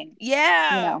that thing.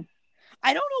 Yeah.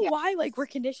 I don't know why like we're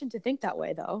conditioned to think that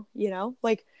way though,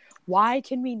 Like why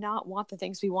can we not want the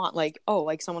things we want? Like, oh,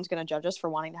 like someone's going to judge us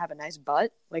for wanting to have a nice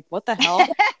butt? Like what the hell?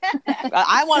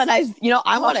 I want a nice,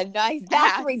 I want a nice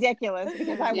That's ass. ridiculous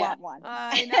because I Yeah. want one.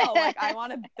 I know, like I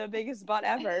want the biggest butt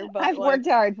ever, but I've worked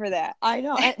hard for that. I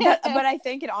know, but I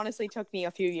think it honestly took me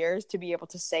a few years to be able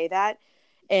to say that,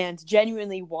 and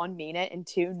genuinely, one, mean it, and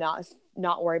two,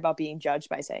 not worry about being judged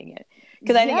by saying it.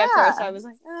 Because I think at first I was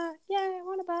like, yeah, I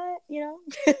want a butt,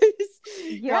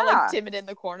 You're all like timid in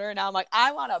the corner, and now I'm like,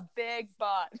 I want a big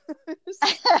butt.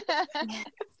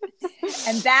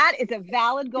 And that is a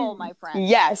valid goal, my friend.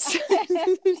 Yes.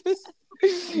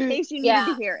 In case you needed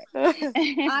to hear it.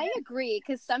 I agree,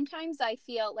 because sometimes I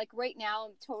feel like right now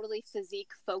I'm totally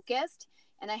physique focused,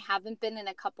 and I haven't been in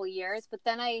a couple years, but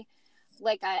then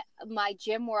my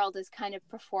gym world is kind of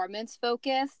performance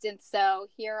focused, and so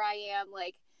here I am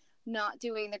like not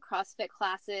doing the CrossFit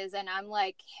classes, and I'm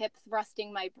like hip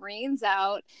thrusting my brains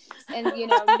out, and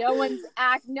no one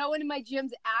in my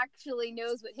gyms actually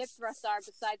knows what hip thrusts are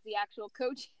besides the actual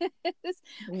coaches.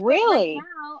 Really? Right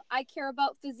now I care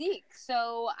about physique,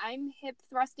 so I'm hip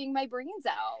thrusting my brains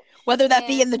out, whether that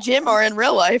be in the gym or in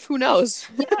real life, who knows?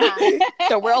 Yeah.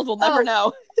 The world will never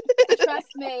know.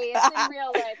 Trust me, it's in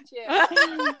real life too.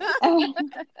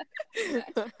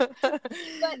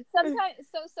 But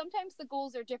sometimes the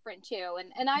goals are different too,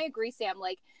 and I agree, Sam.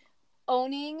 Like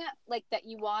owning like that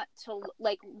you want to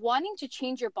like wanting to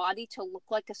change your body to look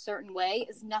like a certain way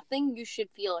is nothing you should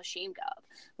feel ashamed of.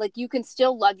 Like you can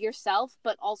still love yourself,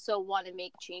 but also want to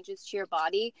make changes to your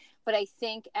body. But I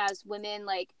think as women,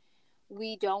 like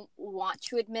we don't want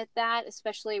to admit that,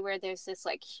 especially where there's this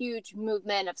like huge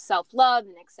movement of self-love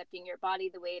and accepting your body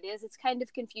the way it is. It's kind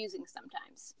of confusing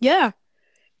sometimes. Yeah.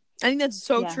 I think that's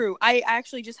so true. I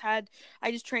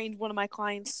just trained one of my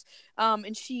clients,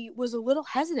 and she was a little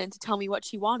hesitant to tell me what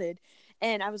she wanted.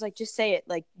 And I was like, just say it.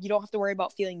 Like, you don't have to worry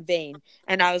about feeling vain.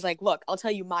 And I was like, look, I'll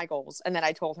tell you my goals. And then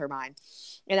I told her mine.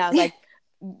 And I was like,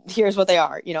 here's what they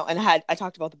are, and I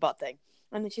talked about the butt thing.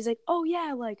 And then she's like, oh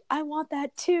yeah, like I want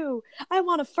that too. I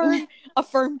want a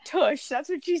firm tush. That's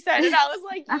what she said. And I was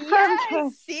like,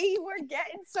 yes, see, we're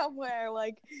getting somewhere.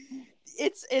 Like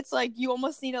it's like you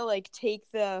almost need to like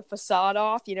take the facade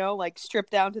off, like strip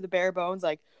down to the bare bones.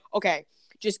 Like, okay,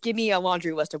 just give me a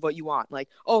laundry list of what you want. Like,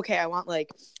 okay, I want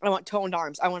toned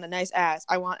arms. I want a nice ass.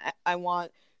 I want,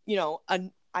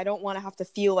 I don't want to have to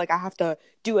feel like I have to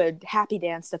do a happy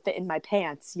dance to fit in my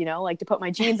pants, like to put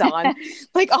my jeans on,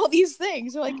 like all these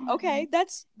things. Are like, okay,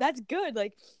 that's good.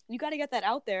 Like you got to get that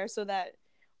out there so that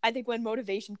I think when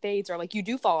motivation fades or like you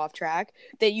do fall off track,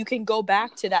 that you can go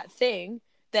back to that thing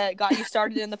that got you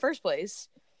started in the first place.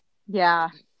 Yeah.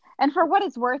 And for what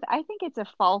it's worth, I think it's a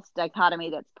false dichotomy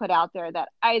that's put out there that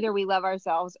either we love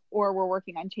ourselves or we're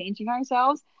working on changing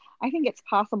ourselves. I think it's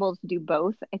possible to do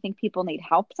both. I think people need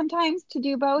help sometimes to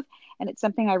do both. And it's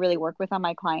something I really work with on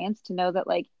my clients to know that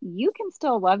like you can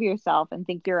still love yourself and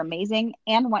think you're amazing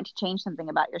and want to change something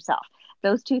about yourself.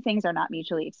 Those two things are not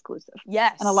mutually exclusive.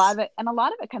 Yes. And a lot of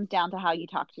it comes down to how you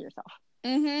talk to yourself.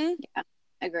 Mm-hmm. Yeah,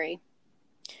 agree.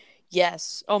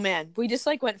 Yes. Oh man, we just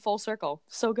like went full circle.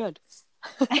 So good.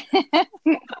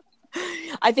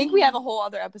 I think we have a whole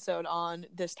other episode on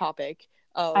this topic.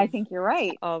 I think you're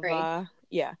right.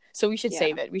 Yeah. So we should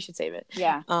save it. We should save it.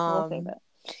 Yeah. We'll save it.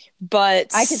 But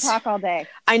I could talk all day.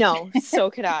 I know. So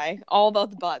could I. All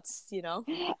about the butts, But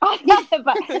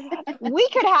we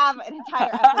could have an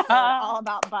entire episode all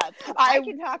about butts. I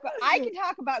can talk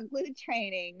about glute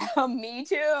training. Me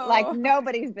too. Like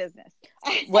nobody's business.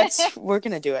 We're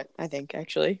gonna do it, I think,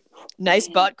 actually. Nice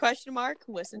butt ?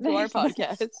 Listen to our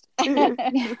podcast.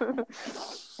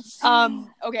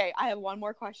 Okay, I have one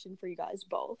more question for you guys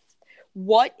both.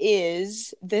 What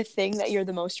is the thing that you're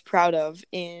the most proud of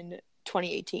in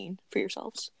 2018 for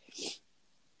yourselves?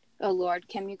 Oh Lord,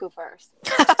 Kim, you go first.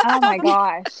 Oh my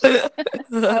gosh.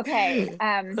 Okay.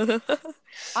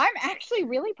 I'm actually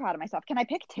really proud of myself. Can I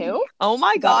pick two? Oh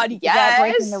my God, yes.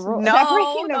 Breaking the rule? No,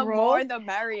 breaking the rules? More the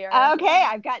merrier. Okay,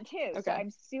 I've got two. Okay. So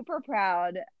I'm super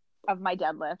proud of my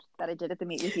deadlift that I did at the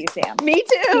meet with you, Sam. Me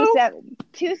too.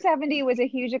 270 was a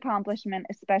huge accomplishment,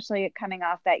 especially coming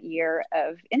off that year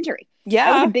of injury. Yeah.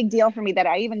 That was a big deal for me that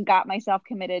I even got myself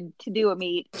committed to do a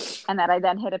meet and that I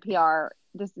then hit a PR.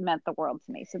 This meant the world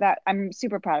to me. So that I'm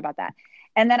super proud about that.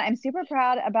 And then I'm super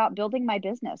proud about building my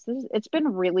business. It's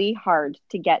been really hard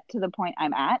to get to the point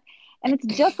I'm at. And it's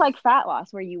just like fat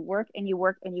loss where you work and you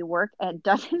work and you work and it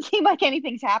doesn't seem like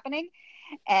anything's happening.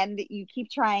 And you keep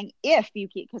trying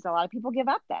because a lot of people give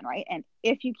up then, right? And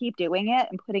if you keep doing it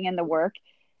and putting in the work,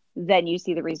 then you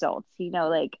see the results.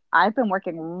 Like I've been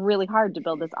working really hard to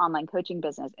build this online coaching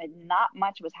business and not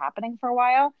much was happening for a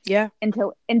while. Yeah.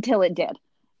 Until it did.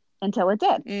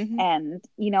 Mm-hmm. And,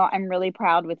 I'm really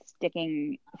proud with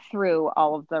sticking through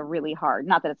all of the really hard,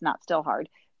 not that it's not still hard,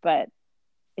 but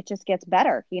it just gets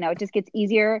better. It just gets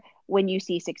easier when you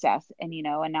see success. And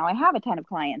and now I have a ton of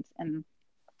clients, and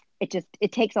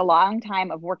it takes a long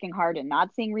time of working hard and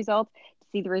not seeing results to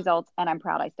see the results, and I'm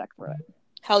proud I stuck through it.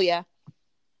 Hell yeah.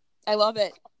 I love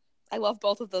it. I love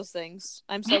both of those things.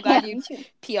 I'm so glad you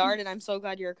PR'd, and I'm so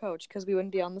glad you're a coach, because we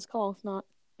wouldn't be on this call if not.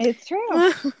 It's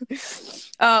true.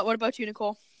 What about you,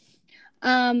 Nicole?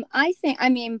 I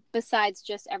think, besides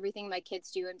just everything my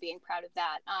kids do and being proud of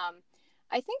that,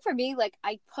 I think for me, like,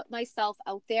 I put myself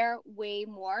out there way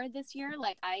more this year.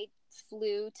 Like, I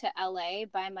flew to LA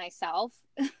by myself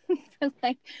for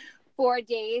like 4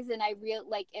 days, and I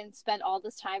and spent all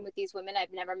this time with these women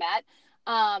I've never met.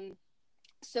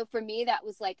 So for me, that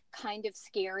was like kind of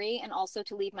scary, and also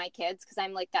to leave my kids, because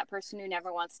I'm like that person who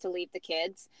never wants to leave the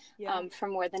kids for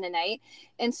more than a night.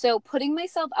 And so putting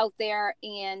myself out there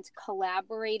and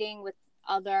collaborating with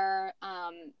other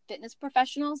fitness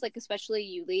professionals, like especially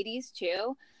you ladies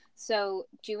too. So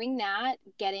doing that,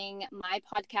 getting my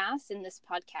podcast and this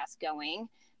podcast going.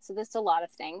 So there's a lot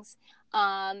of things.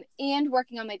 And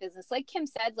working on my business. Like Kim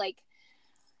said, like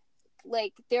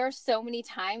there are so many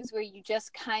times where you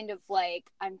just kind of like,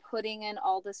 I'm putting in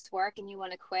all this work and you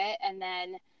want to quit, and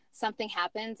then something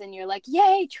happens and you're like,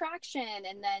 yay, traction.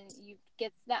 And then you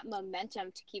get that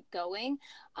momentum to keep going.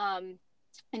 And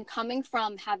coming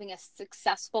from having a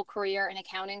successful career in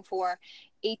accounting for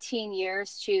 18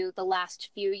 years to the last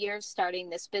few years starting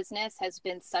this business has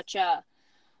been I'm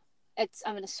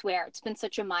going to swear, it's been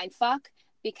such a mind fuck,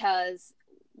 because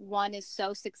one is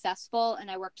so successful and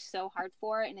I worked so hard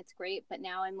for it and it's great, but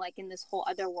now I'm like in this whole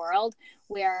other world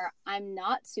where I'm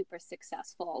not super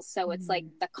successful. So it's like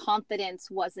the confidence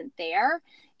wasn't there,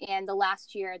 and the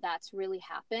last year that's really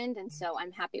happened, and so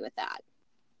I'm happy with that.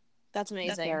 That's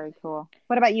amazing. That's very cool.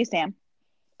 What about you, Sam?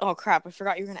 Oh crap, I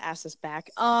forgot you were gonna ask this back.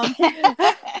 Well,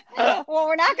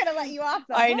 we're not gonna let you off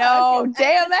the I hook. know,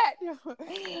 damn it.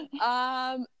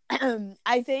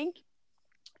 I think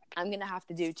I'm gonna have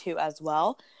to do two as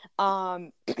well. I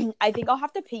think I'll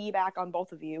have to piggyback on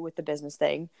both of you with the business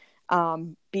thing,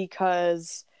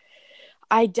 because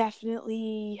I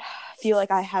definitely feel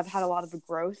like I have had a lot of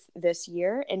growth this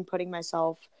year in making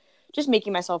myself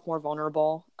more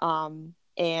vulnerable,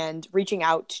 and reaching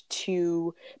out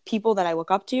to people that I look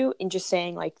up to and just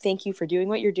saying like, thank you for doing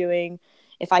what you're doing.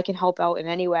 If I can help out in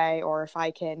any way, or if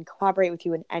I can collaborate with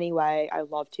you in any way, I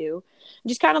love to.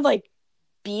 Just kind of like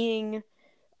being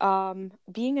a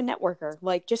networker,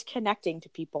 like just connecting to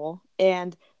people.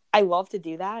 And I love to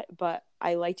do that, but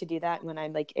I like to do that when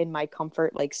I'm like in my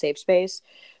comfort, like safe space.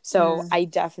 So I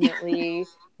definitely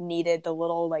needed the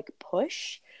little like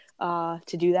push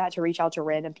to do that, to reach out to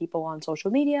random people on social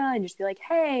media and just be like,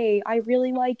 hey, I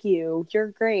really like you. You're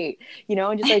great.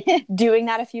 And just like doing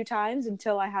that a few times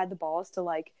until I had the balls to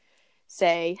like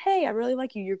say, hey, I really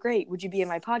like you. You're great. Would you be in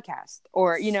my podcast?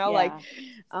 Or,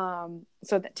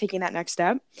 so that taking that next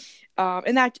step.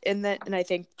 And I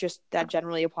think just that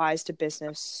generally applies to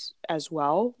business as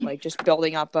well. Like just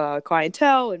building up a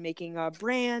clientele and making a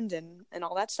brand and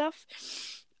all that stuff.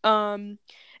 And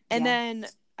then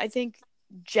I think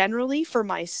generally for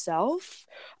myself,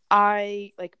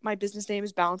 I like my business name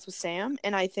is Balance with Sam.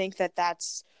 And I think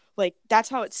that's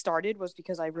how it started, was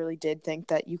because I really did think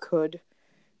that you could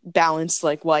balance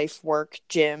like life, work,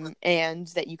 gym, and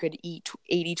that you could eat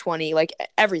 80-20, like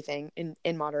everything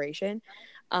in moderation.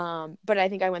 But I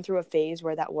think I went through a phase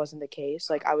where that wasn't the case.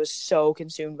 Like I was so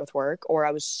consumed with work, or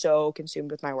I was so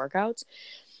consumed with my workouts.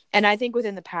 And I think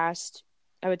within the past,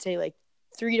 I would say like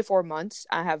 3 to 4 months,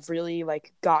 I have really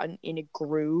like gotten in a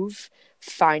groove,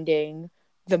 finding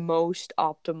the most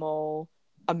optimal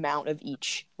amount of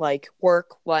each, like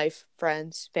work, life,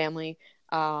 friends, family,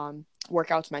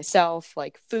 workouts myself,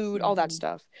 like food, all that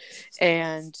stuff.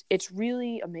 And it's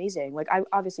really amazing. Like I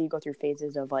obviously go through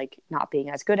phases of like not being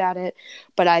as good at it,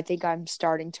 but I think I'm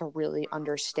starting to really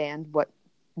understand what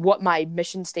my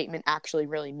mission statement actually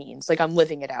really means. Like I'm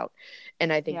living it out.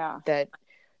 And I think that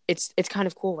it's kind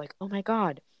of cool. Like, oh my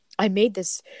God, I made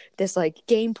this like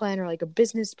game plan or like a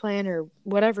business plan or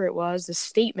whatever it was, this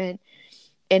statement,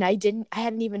 and I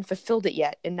hadn't even fulfilled it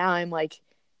yet. And now I'm like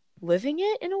living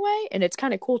it in a way. And it's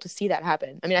kind of cool to see that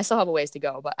happen. I mean, I still have a ways to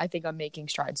go, but I think I'm making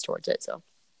strides towards it. So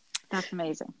that's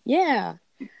amazing. Yeah.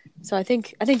 So I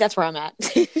think that's where I'm at.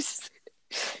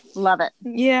 Love it.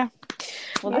 Yeah.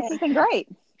 Well, this has been great.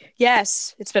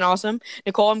 Yes, it's been awesome.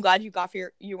 Nicole, I'm glad you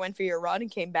went for your run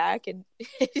and came back and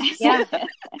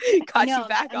got you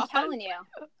back I'm on. telling you.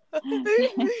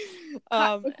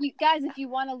 If you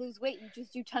want to lose weight, you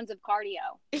just do tons of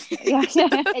cardio and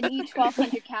eat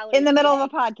 1,200 calories in the middle of a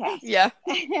podcast. Yeah.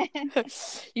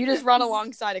 You just run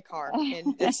alongside a car,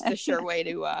 and it's the sure way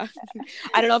to. I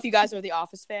don't know if you guys are The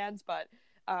Office fans, but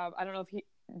I don't know if do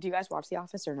you guys watch The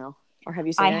Office or no? Or have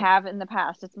you seen it? I have in the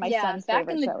past. It's my son's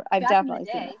favorite show. I've definitely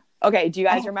seen it. Okay, do you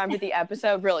guys remember the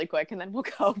episode really quick, and then we'll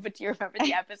go, but do you remember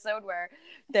the episode where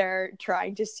they're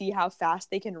trying to see how fast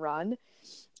they can run,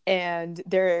 and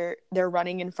they're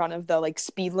running in front of the like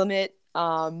speed limit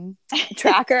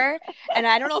tracker, and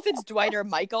I don't know if it's Dwight or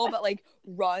Michael, but like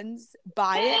runs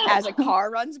by it as a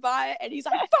car runs by it, and he's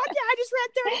like, fuck yeah, I just ran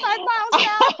 35 miles an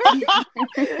hour.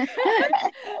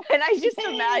 And I just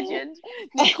imagined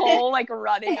Nicole like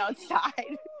running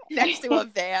outside next to a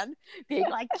van being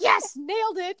like, yes,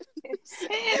 nailed it.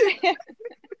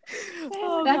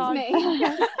 Oh, that's me.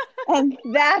 And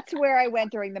that's where I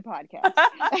went during the podcast.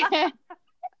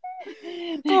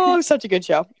 Oh, such a good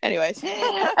show. Anyways.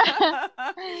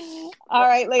 All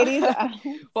right, ladies.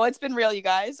 Well, it's been real, you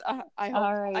guys. I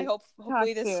hope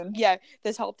hopefully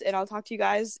this helped, and I'll talk to you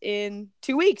guys in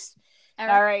 2 weeks.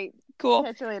 All right. Cool.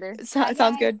 Catch you later.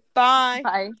 Sounds good. Bye.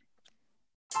 Bye.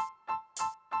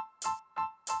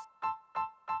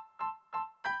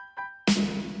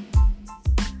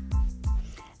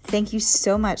 Thank you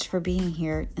so much for being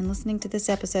here and listening to this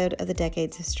episode of the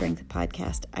Decades of Strength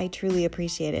podcast. I truly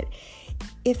appreciate it.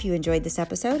 If you enjoyed this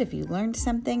episode, if you learned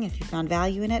something, if you found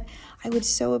value in it, I would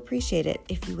so appreciate it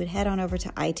if you would head on over to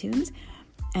iTunes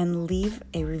and leave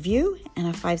a review and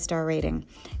a 5-star rating.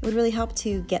 It would really help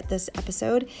to get this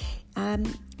episode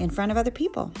in front of other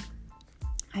people.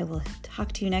 I will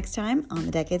talk to you next time on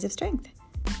the Decades of Strength.